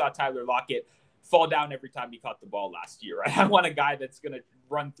 while we saw Tyler Lockett fall down every time he caught the ball last year. Right? I want a guy that's going to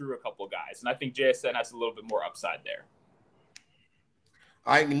run through a couple guys, and I think JSN has a little bit more upside there.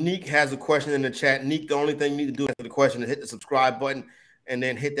 All right, Neek has a question in the chat. Neek, the only thing you need to do after the question is hit the subscribe button and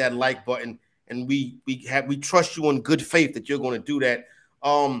then hit that like button. And we trust you in good faith that you're going to do that.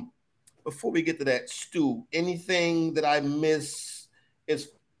 Before we get to that, Stu, anything that I miss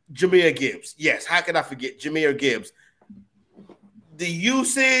is Jahmyr Gibbs. Yes, how could I forget Jahmyr Gibbs? The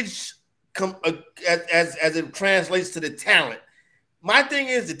usage as it translates to the talent. My thing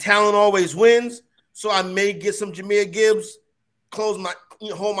is the talent always wins, so I may get some Jahmyr Gibbs.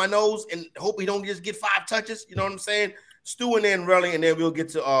 Hold my nose and hope he don't just get 5 touches. You know what I'm saying? Stu and then Relly, and then we'll get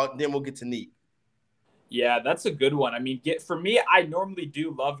to Neek. Yeah, that's a good one. I mean, for me, I normally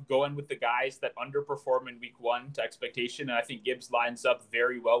do love going with the guys that underperform in week one to expectation. And I think Gibbs lines up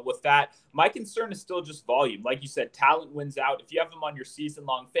very well with that. My concern is still just volume. Like you said, talent wins out. If you have him on your season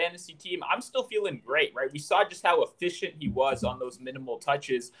long fantasy team, I'm still feeling great, right? We saw just how efficient he was on those minimal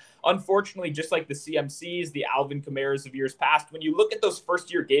touches. Unfortunately, just like the CMCs, the Alvin Kamaras of years past, when you look at those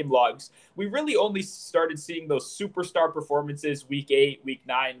first year game logs, we really only started seeing those superstar performances week 8, week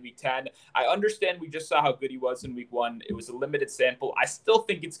 9, week 10. I understand we just saw how good he was in week one. It was a limited sample. I still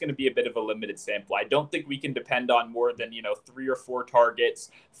think it's going to be a bit of a limited sample. I don't think we can depend on more than, 3 or 4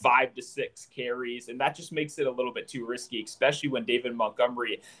 targets, 5 to 6 carries. And that just makes it a little bit too risky, especially when David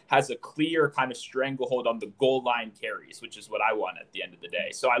Montgomery has a clear kind of stranglehold on the goal line carries, which is what I want at the end of the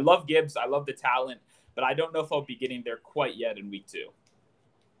day. So I love Gibbs. I love the talent, but I don't know if I'll be getting there quite yet in week 2.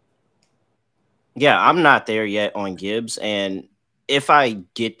 Yeah, I'm not there yet on Gibbs. And if I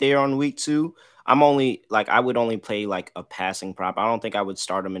get there on week 2, I would only play like a passing prop. I don't think I would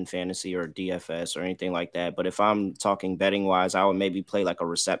start him in fantasy or DFS or anything like that. But if I'm talking betting wise, I would maybe play like a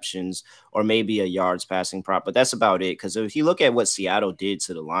receptions or maybe a yards passing prop. But that's about it. Because if you look at what Seattle did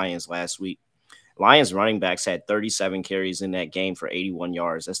to the Lions last week, Lions running backs had 37 carries in that game for 81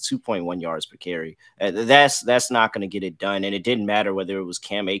 yards. That's 2.1 yards per carry. That's not going to get it done. And it didn't matter whether it was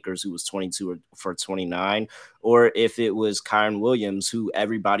Cam Akers, who was 22 for 29, or if it was Kyron Williams, who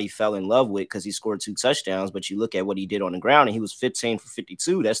everybody fell in love with because he scored 2 touchdowns. But you look at what he did on the ground, and he was 15 for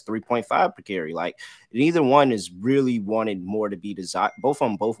 52. That's 3.5 per carry. Like, neither one is really wanted more to be desired. Both of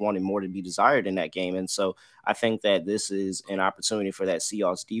them both wanted more to be desired in that game. And so I think that this is an opportunity for that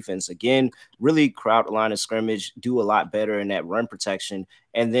Seahawks defense again, really crowd the line of scrimmage, do a lot better in that run protection,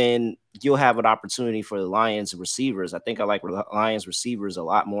 and then you'll have an opportunity for the Lions receivers. I think I like Lions receivers a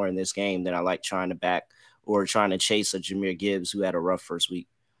lot more in this game than I like trying to back or trying to chase a Jahmyr Gibbs who had a rough first week.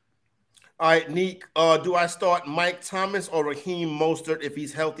 All right, Neek, do I start Mike Thomas or Raheem Mostert if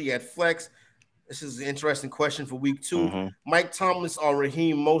he's healthy at flex? This is an interesting question for week 2. Mm-hmm. Mike Thomas or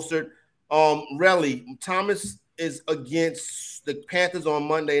Raheem Mostert? Relly, Thomas is against the Panthers on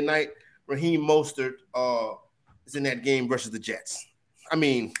Monday night. Raheem Mostert is in that game versus the Jets. I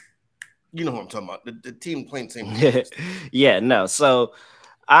mean, you know what I'm talking about. The team playing the same. Yeah, no. So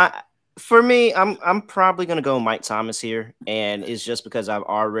for me, I'm probably gonna go Mike Thomas here, and it's just because I've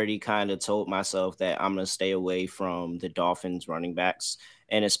already kind of told myself that I'm gonna stay away from the Dolphins running backs,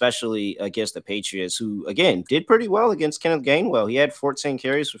 and especially against the Patriots, who again did pretty well against Kenneth Gainwell. He had 14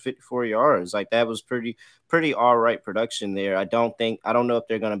 carries for 54 yards. Like, that was pretty all right production there. I don't know if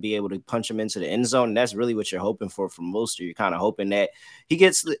they're gonna be able to punch him into the end zone. And that's really what you're hoping for from Mostert. You're kind of hoping that he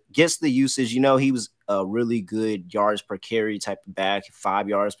gets the usage. He was a really good yards per carry type of back, 5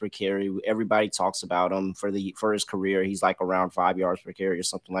 yards per carry. Everybody talks about him for his career. He's like around 5 yards per carry or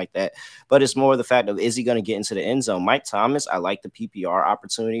something like that. But it's more the fact of, is he going to get into the end zone? Mike Thomas, I like the PPR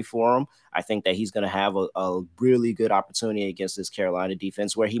opportunity for him. I think that he's going to have a really good opportunity against this Carolina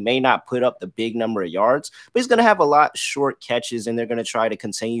defense, where he may not put up the big number of yards, but he's going to have a lot short catches, and they're going to try to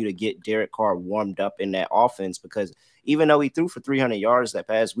continue to get Derek Carr warmed up in that offense, because even though he threw for 300 yards that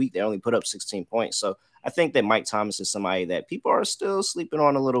past week, they only put up 16 points. So I think that Mike Thomas is somebody that people are still sleeping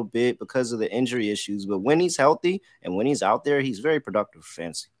on a little bit because of the injury issues. But when he's healthy and when he's out there, he's very productive for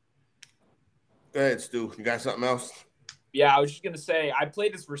fantasy. Go ahead, Stu. You got something else? Yeah, I was just going to say, I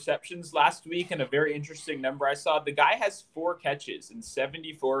played his receptions last week, and a very interesting number I saw. The guy has 4 catches in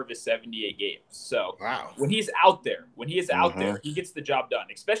 74 of his 78 games. So wow. When he's out there, he gets the job done,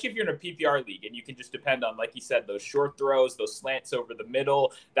 especially if you're in a PPR league and you can just depend on, like you said, those short throws, those slants over the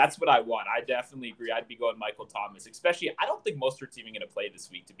middle. That's what I want. I definitely agree. I'd be going Michael Thomas, especially I don't think Mostert's even going to play this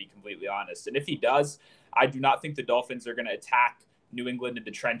week, to be completely honest. And if he does, I do not think the Dolphins are going to attack New England in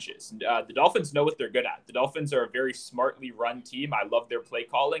the trenches. The Dolphins know what they're good at. The Dolphins are a very smartly run team. I love their play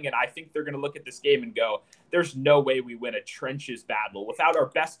calling, and I think they're going to look at this game and go, there's no way we win a trenches battle without our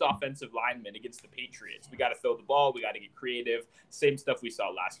best offensive lineman against the Patriots. We got to throw the ball. We got to get creative. Same stuff we saw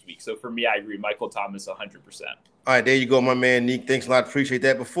last week. So for me, I agree. Michael Thomas, 100%. All right, there you go, my man, Neek. Thanks a lot. Appreciate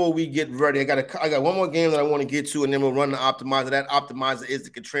that. Before we get ready, I got one more game that I want to get to, and then we'll run the optimizer. That optimizer is the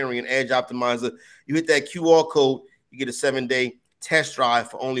Contrarian Edge optimizer. You hit that QR code, you get a 7-day test drive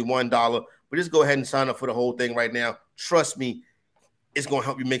for only $1. But just go ahead and sign up for the whole thing right now. Trust me, it's going to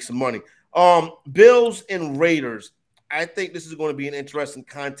help you make some money. Bills and Raiders. I think this is going to be an interesting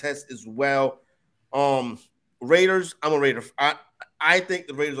contest as well. Raiders, I'm a Raider. I think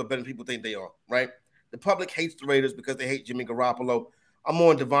the Raiders are better than people think they are, right? The public hates the Raiders because they hate Jimmy Garoppolo. I'm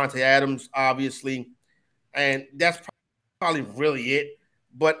on Devontae Adams, obviously, and that's probably really it.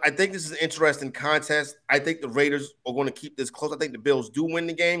 But I think this is an interesting contest. I think the Raiders are going to keep this close. I think the Bills do win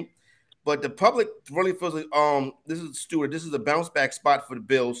the game. But the public really feels like this is Stewart. This is a bounce back spot for the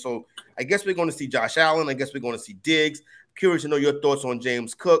Bills. So I guess we're going to see Josh Allen. I guess we're going to see Diggs. Curious to know your thoughts on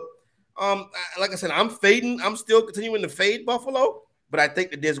James Cook. Like I said, I'm fading. I'm still continuing to fade Buffalo, but I think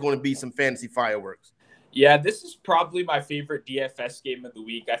that there's going to be some fantasy fireworks. Yeah, this is probably my favorite DFS game of the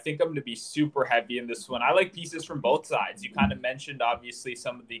week. I think I'm going to be super heavy in this one. I like pieces from both sides. You kind of mentioned, obviously,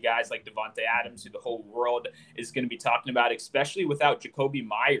 some of the guys like Devontae Adams, who the whole world is going to be talking about, especially without Jacoby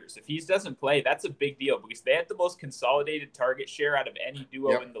Myers. If he doesn't play, that's a big deal because they had the most consolidated target share out of any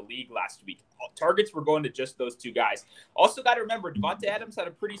duo in the league last week. Targets were going to just those two guys. Also got to remember, Devontae Adams had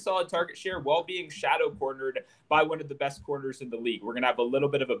a pretty solid target share while being shadow cornered by one of the best corners in the league. We're going to have a little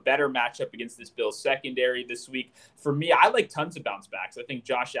bit of a better matchup against this Bills secondary this week. For me, I like tons of bounce backs. I think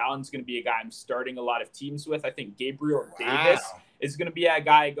Josh Allen's going to be a guy I'm starting a lot of teams with. I think Gabriel Davis is going to be a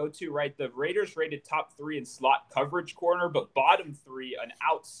guy I go to, right? The Raiders rated top 3 in slot coverage corner, but bottom 3 on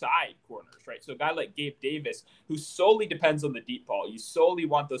outside corners, right? So a guy like Gabe Davis, who solely depends on the deep ball. You solely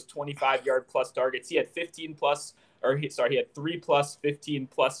want those 25-yard plus targets. He had 15 plus he had 3 plus 15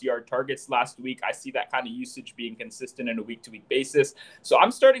 plus yard targets last week. I see that kind of usage being consistent on a week-to-week basis. So I'm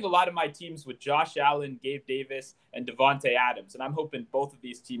starting a lot of my teams with Josh Allen, Gabe Davis, and Devontae Adams. And I'm hoping both of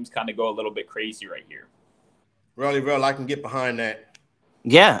these teams kind of go a little bit crazy right here. Really, real, I can get behind that.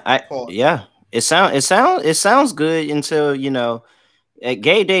 Yeah, it sounds good until, you know,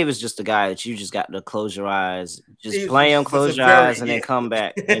 Gabe Davis just a guy that you just got to close your eyes, just play him, close your eyes, and then come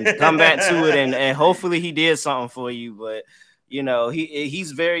back to it, and hopefully he did something for you. But you know,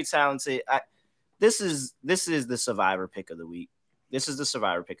 he's very talented. This is the survivor pick of the week. This is the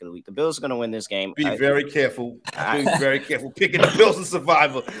survivor pick of the week. The Bills are going to win this game. Be very careful. Be very careful picking the Bills and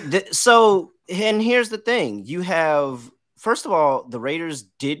survivor. So, and here's the thing: you have, first of all, the Raiders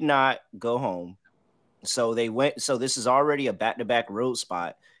did not go home. So they went. So this is already a back-to-back road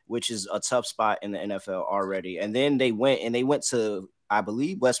spot, which is a tough spot in the NFL already. And then they went to, I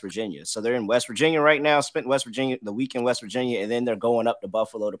believe, West Virginia. So they're in West Virginia right now. Spent the week in West Virginia, and then they're going up to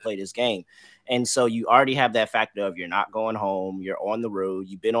Buffalo to play this game. And so you already have that factor of you're not going home. You're on the road.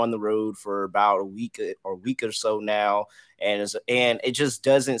 You've been on the road for about a week or so now, and it just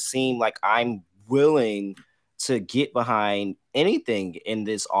doesn't seem like I'm willing to get behind anything in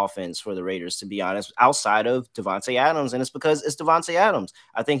this offense for the Raiders, to be honest, outside of Devontae Adams. And it's because it's Devontae Adams.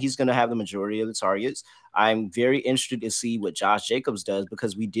 I think he's going to have the majority of the targets. I'm very interested to see what Josh Jacobs does,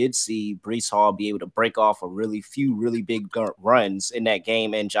 because we did see Breece Hall be able to break off a few really big runs in that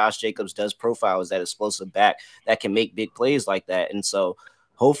game. And Josh Jacobs does profile as that explosive back that can make big plays like that. And so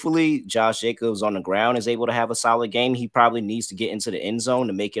hopefully Josh Jacobs on the ground is able to have a solid game. He probably needs to get into the end zone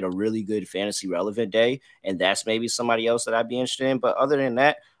to make it a really good fantasy relevant day. And that's maybe somebody else that I'd be interested in. But other than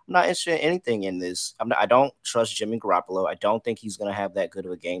that, I'm not interested in anything in this. I don't trust Jimmy Garoppolo. I don't think he's going to have that good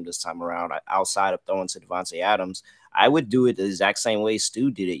of a game this time around outside of throwing to Devontae Adams. I would do it the exact same way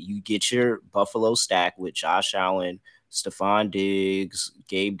Stu did it. You get your Buffalo stack with Josh Allen, Stephon Diggs,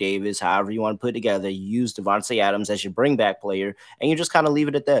 Gabe Davis, however you want to put it together. You use Devontae Adams as your bring back player, and you just kind of leave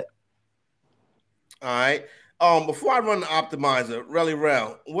it at that. All right. Before I run the optimizer,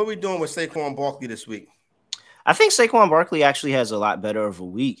 what are we doing with Saquon Barkley this week? I think Saquon Barkley actually has a lot better of a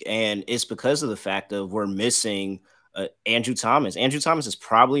week, and it's because of the fact that we're missing Andrew Thomas. Andrew Thomas is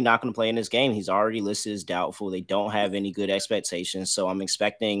probably not going to play in this game. He's already listed as doubtful. They don't have any good expectations. So I'm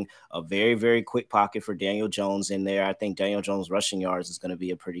expecting a very, very quick pocket for Daniel Jones in there. I think Daniel Jones rushing yards is going to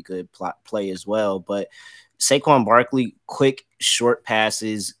be a pretty good play as well. But Saquon Barkley, quick, short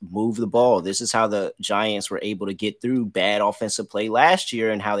passes, move the ball. This is how the Giants were able to get through bad offensive play last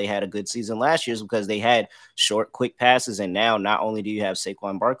year, and how they had a good season last year is because they had short, quick passes. And now not only do you have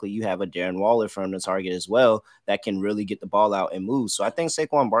Saquon Barkley, you have a Darren Waller from the target as well that can really get the ball out and move. So I think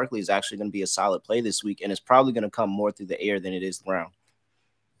Saquon Barkley is actually going to be a solid play this week, and it's probably going to come more through the air than it is the ground.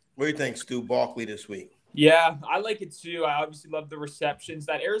 What do you think, Stu, Barkley this week? Yeah, I like it too. I obviously love the receptions.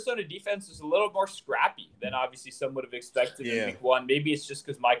 That Arizona defense is a little more scrappy than obviously some would have expected in week one. Maybe it's just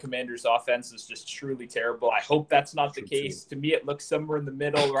because my Commander's offense is just truly terrible. I hope that's not the case. To me, it looks somewhere in the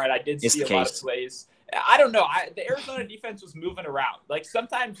middle, right? I did see a lot of plays. I don't know. The Arizona defense was moving around. Like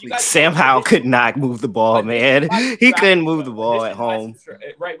sometimes you guys Sam Howell could not move the ball, man. He couldn't move the ball at home.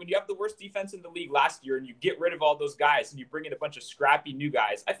 Right. When you have the worst defense in the league last year and you get rid of all those guys and you bring in a bunch of scrappy new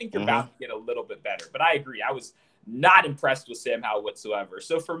guys, I think you're bound to get a little bit better. But I agree. I was not impressed with Sam Howell whatsoever.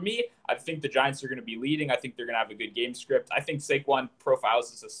 So for me, I think the Giants are going to be leading. I think they're going to have a good game script. I think Saquon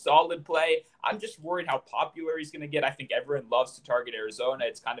profiles as a solid play. I'm just worried how popular he's going to get. I think everyone loves to target Arizona.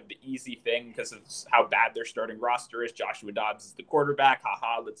 It's kind of the easy thing because of how bad their starting roster is. Joshua Dobbs is the quarterback.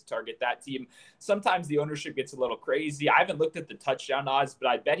 Let's target that team. Sometimes the ownership gets a little crazy. I haven't looked at the touchdown odds, but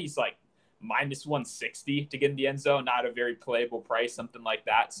I bet he's like minus 160 to get in the end zone, not a very playable price, something like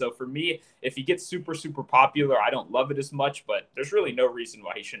that. So for me, if he gets super, super popular, I don't love it as much, but there's really no reason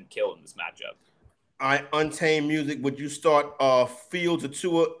why he shouldn't kill in this matchup. Untamed Music, would you start Fields or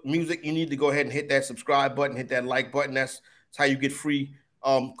Tua Music? You need to go ahead and hit that subscribe button, hit that like button. That's how you get free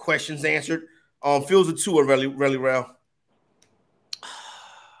questions answered. Fields or Tua, really well.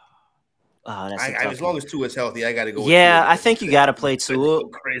 As long as Tua is healthy, I got to go. Yeah, I think you got to play Tua.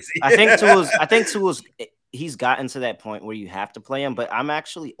 Crazy. I think Tua's. He's gotten to that point where you have to play him. But I'm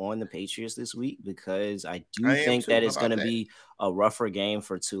actually on the Patriots this week because I think that it's going to be a rougher game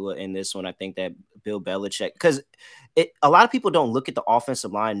for Tua in this one. I think that Bill Belichick, because a lot of people don't look at the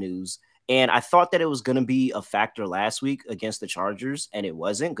offensive line news. And I thought that it was going to be a factor last week against the Chargers, and it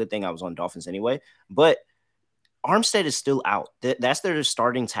wasn't. Good thing I was on Dolphins anyway. But Armstead is still out. That's their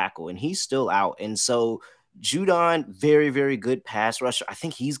starting tackle, and he's still out. And so Judon, very, very good pass rusher. I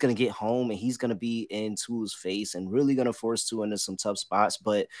think he's going to get home, and he's going to be in Tua's face and really going to force Tua into some tough spots.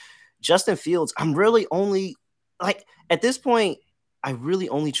 But Justin Fields, I'm really only at this point, I really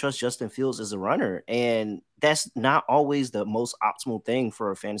only trust Justin Fields as a runner, and that's not always the most optimal thing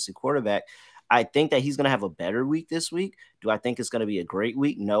for a fantasy quarterback. I think that he's going to have a better week this week. Do I think it's going to be a great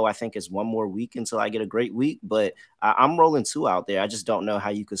week? No, I think it's one more week until I get a great week, but I'm rolling Tua out there. I just don't know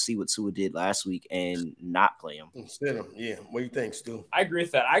how you could see what Tua did last week and not play him. Instead of, yeah. What do you think, Stu? I agree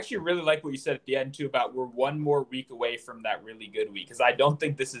with that. I actually really like what you said at the end, too, about we're one more week away from that really good week, because I don't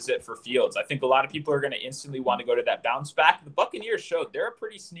think this is it for Fields. I think a lot of people are going to instantly want to go to that bounce back. The Buccaneers showed they're a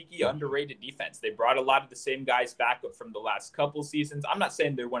pretty sneaky, underrated defense. They brought a lot of the same guys back up from the last couple seasons. I'm not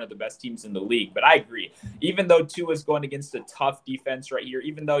saying they're one of the best teams in the league, but I agree. Even though Tua's going against a tough defense right here,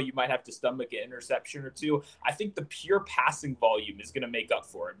 even though you might have to stomach an interception or two, I think the pure passing volume is going to make up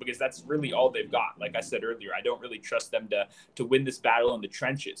for it, because that's really all they've got. Like I said earlier, I don't really trust them to win this battle in the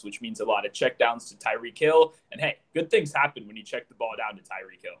trenches, which means a lot of checkdowns to Tyreek Hill. And hey, good things happen when you check the ball down to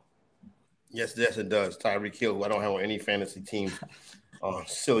Tyreek Hill. Yes, it does. Tyreek Hill, who I don't have on any fantasy team.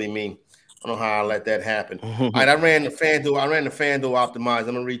 Silly me. I don't know how I let that happen. All right, I ran the FanDuel optimized. I'm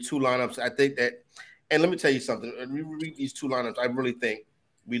gonna read two lineups. I think that, and let me tell you something. When we read these two lineups, I really think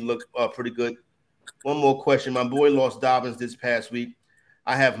we look pretty good. One more question. My boy lost Dobbins this past week.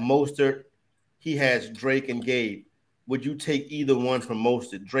 I have Mostert. He has Drake and Gabe. Would you take either one from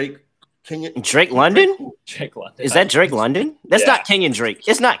Mostert? Drake London? Drake London. Is that Drake London? That's not Kenyon Drake.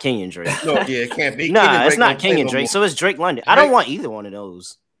 It's not Kenyon Drake. No, yeah, it can't be. Nah, it's not Kenyon Drake. So it's Drake London. I don't want either one of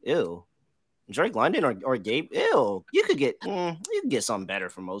those. Ew. Drake London or Gabe. Ew. You could get something better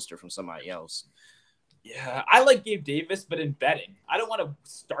from Mostert from somebody else. Yeah, I like Gabe Davis, but in betting, I don't want to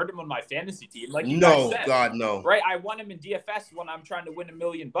start him on my fantasy team. Like you guys said, God, no. Right? I want him in DFS when I'm trying to win $1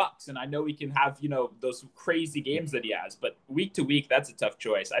 million, and I know he can have those crazy games that he has. But week to week, that's a tough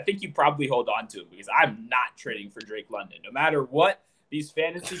choice. I think you probably hold on to him, because I'm not trading for Drake London, no matter what these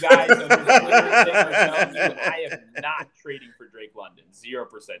fantasy guys on your Twitter thing are telling you. I am not trading for Drake London. 0%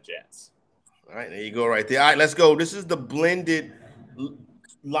 chance. All right, there you go, right there. All right, let's go. This is the blended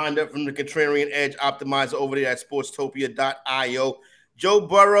lined up from the Contrarian Edge optimizer over there at sportstopia.io. Joe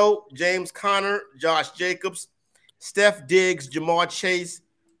Burrow, James Conner, Josh Jacobs, Steph Diggs, Jamar Chase,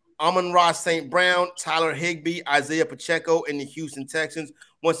 Amon-Ra St. Brown, Tyler Higbee, Isaiah Pacheco, and the Houston Texans.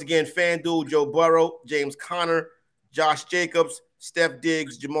 Once again, FanDuel, Joe Burrow, James Conner, Josh Jacobs, Steph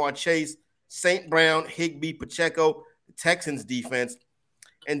Diggs, Jamar Chase, St. Brown, Higbee, Pacheco, the Texans defense.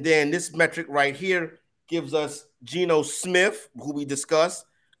 And then this metric right here gives us Geno Smith, who we discussed,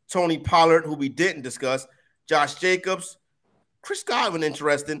 Tony Pollard, who we didn't discuss, Josh Jacobs, Chris Godwin,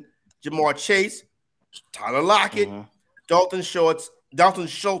 interesting, Jamar Chase, Tyler Lockett, Dalton Schultz,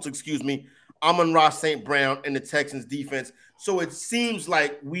 Amon-Ra St. Brown, and the Texans defense. So it seems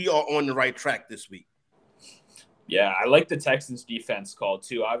like we are on the right track this week. Yeah, I like the Texans defense call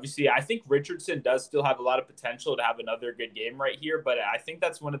too. Obviously, I think Richardson does still have a lot of potential to have another good game right here, but I think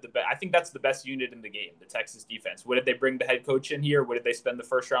that's one of the best. I think that's the best unit in the game, the Texas defense. What did they bring the head coach in here? What did they spend the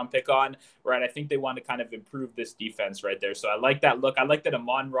first round pick on? Right, I think they want to kind of improve this defense right there. So I like that look. I like that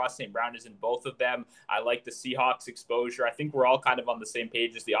Amon-Ra St. Brown is in both of them. I like the Seahawks exposure. I think we're all kind of on the same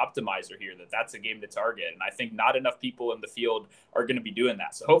page as the optimizer here, that's a game to target. And I think not enough people in the field are going to be doing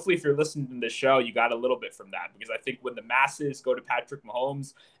that. So hopefully if you're listening to this show, you got a little bit from that, because I think when the masses go to Patrick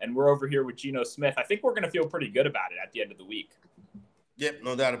Mahomes and we're over here with Geno Smith, I think we're going to feel pretty good about it at the end of the week. Yep,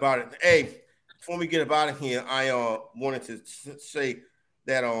 no doubt about it. Hey, before we get out of here, I wanted to say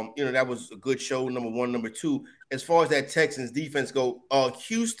that that was a good show, number one. Number two, as far as that Texans defense go,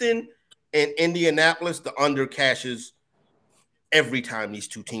 Houston and Indianapolis, the under cashes every time these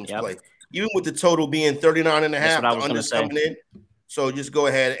two teams play. Even with the total being 39.5, the under's coming in. So just go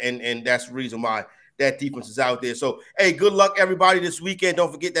ahead and that's the reason why that defense is out there. So, hey, good luck, everybody, this weekend.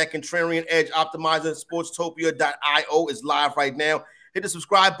 Don't forget that Contrarian Edge Optimizer, Sportstopia.io is live right now. Hit the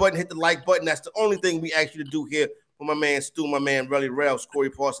subscribe button, hit the like button. That's the only thing we ask you to do here for my man Stu, my man Relly Rails, Corey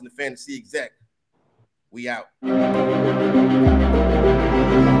Parson, the fantasy exec. We out.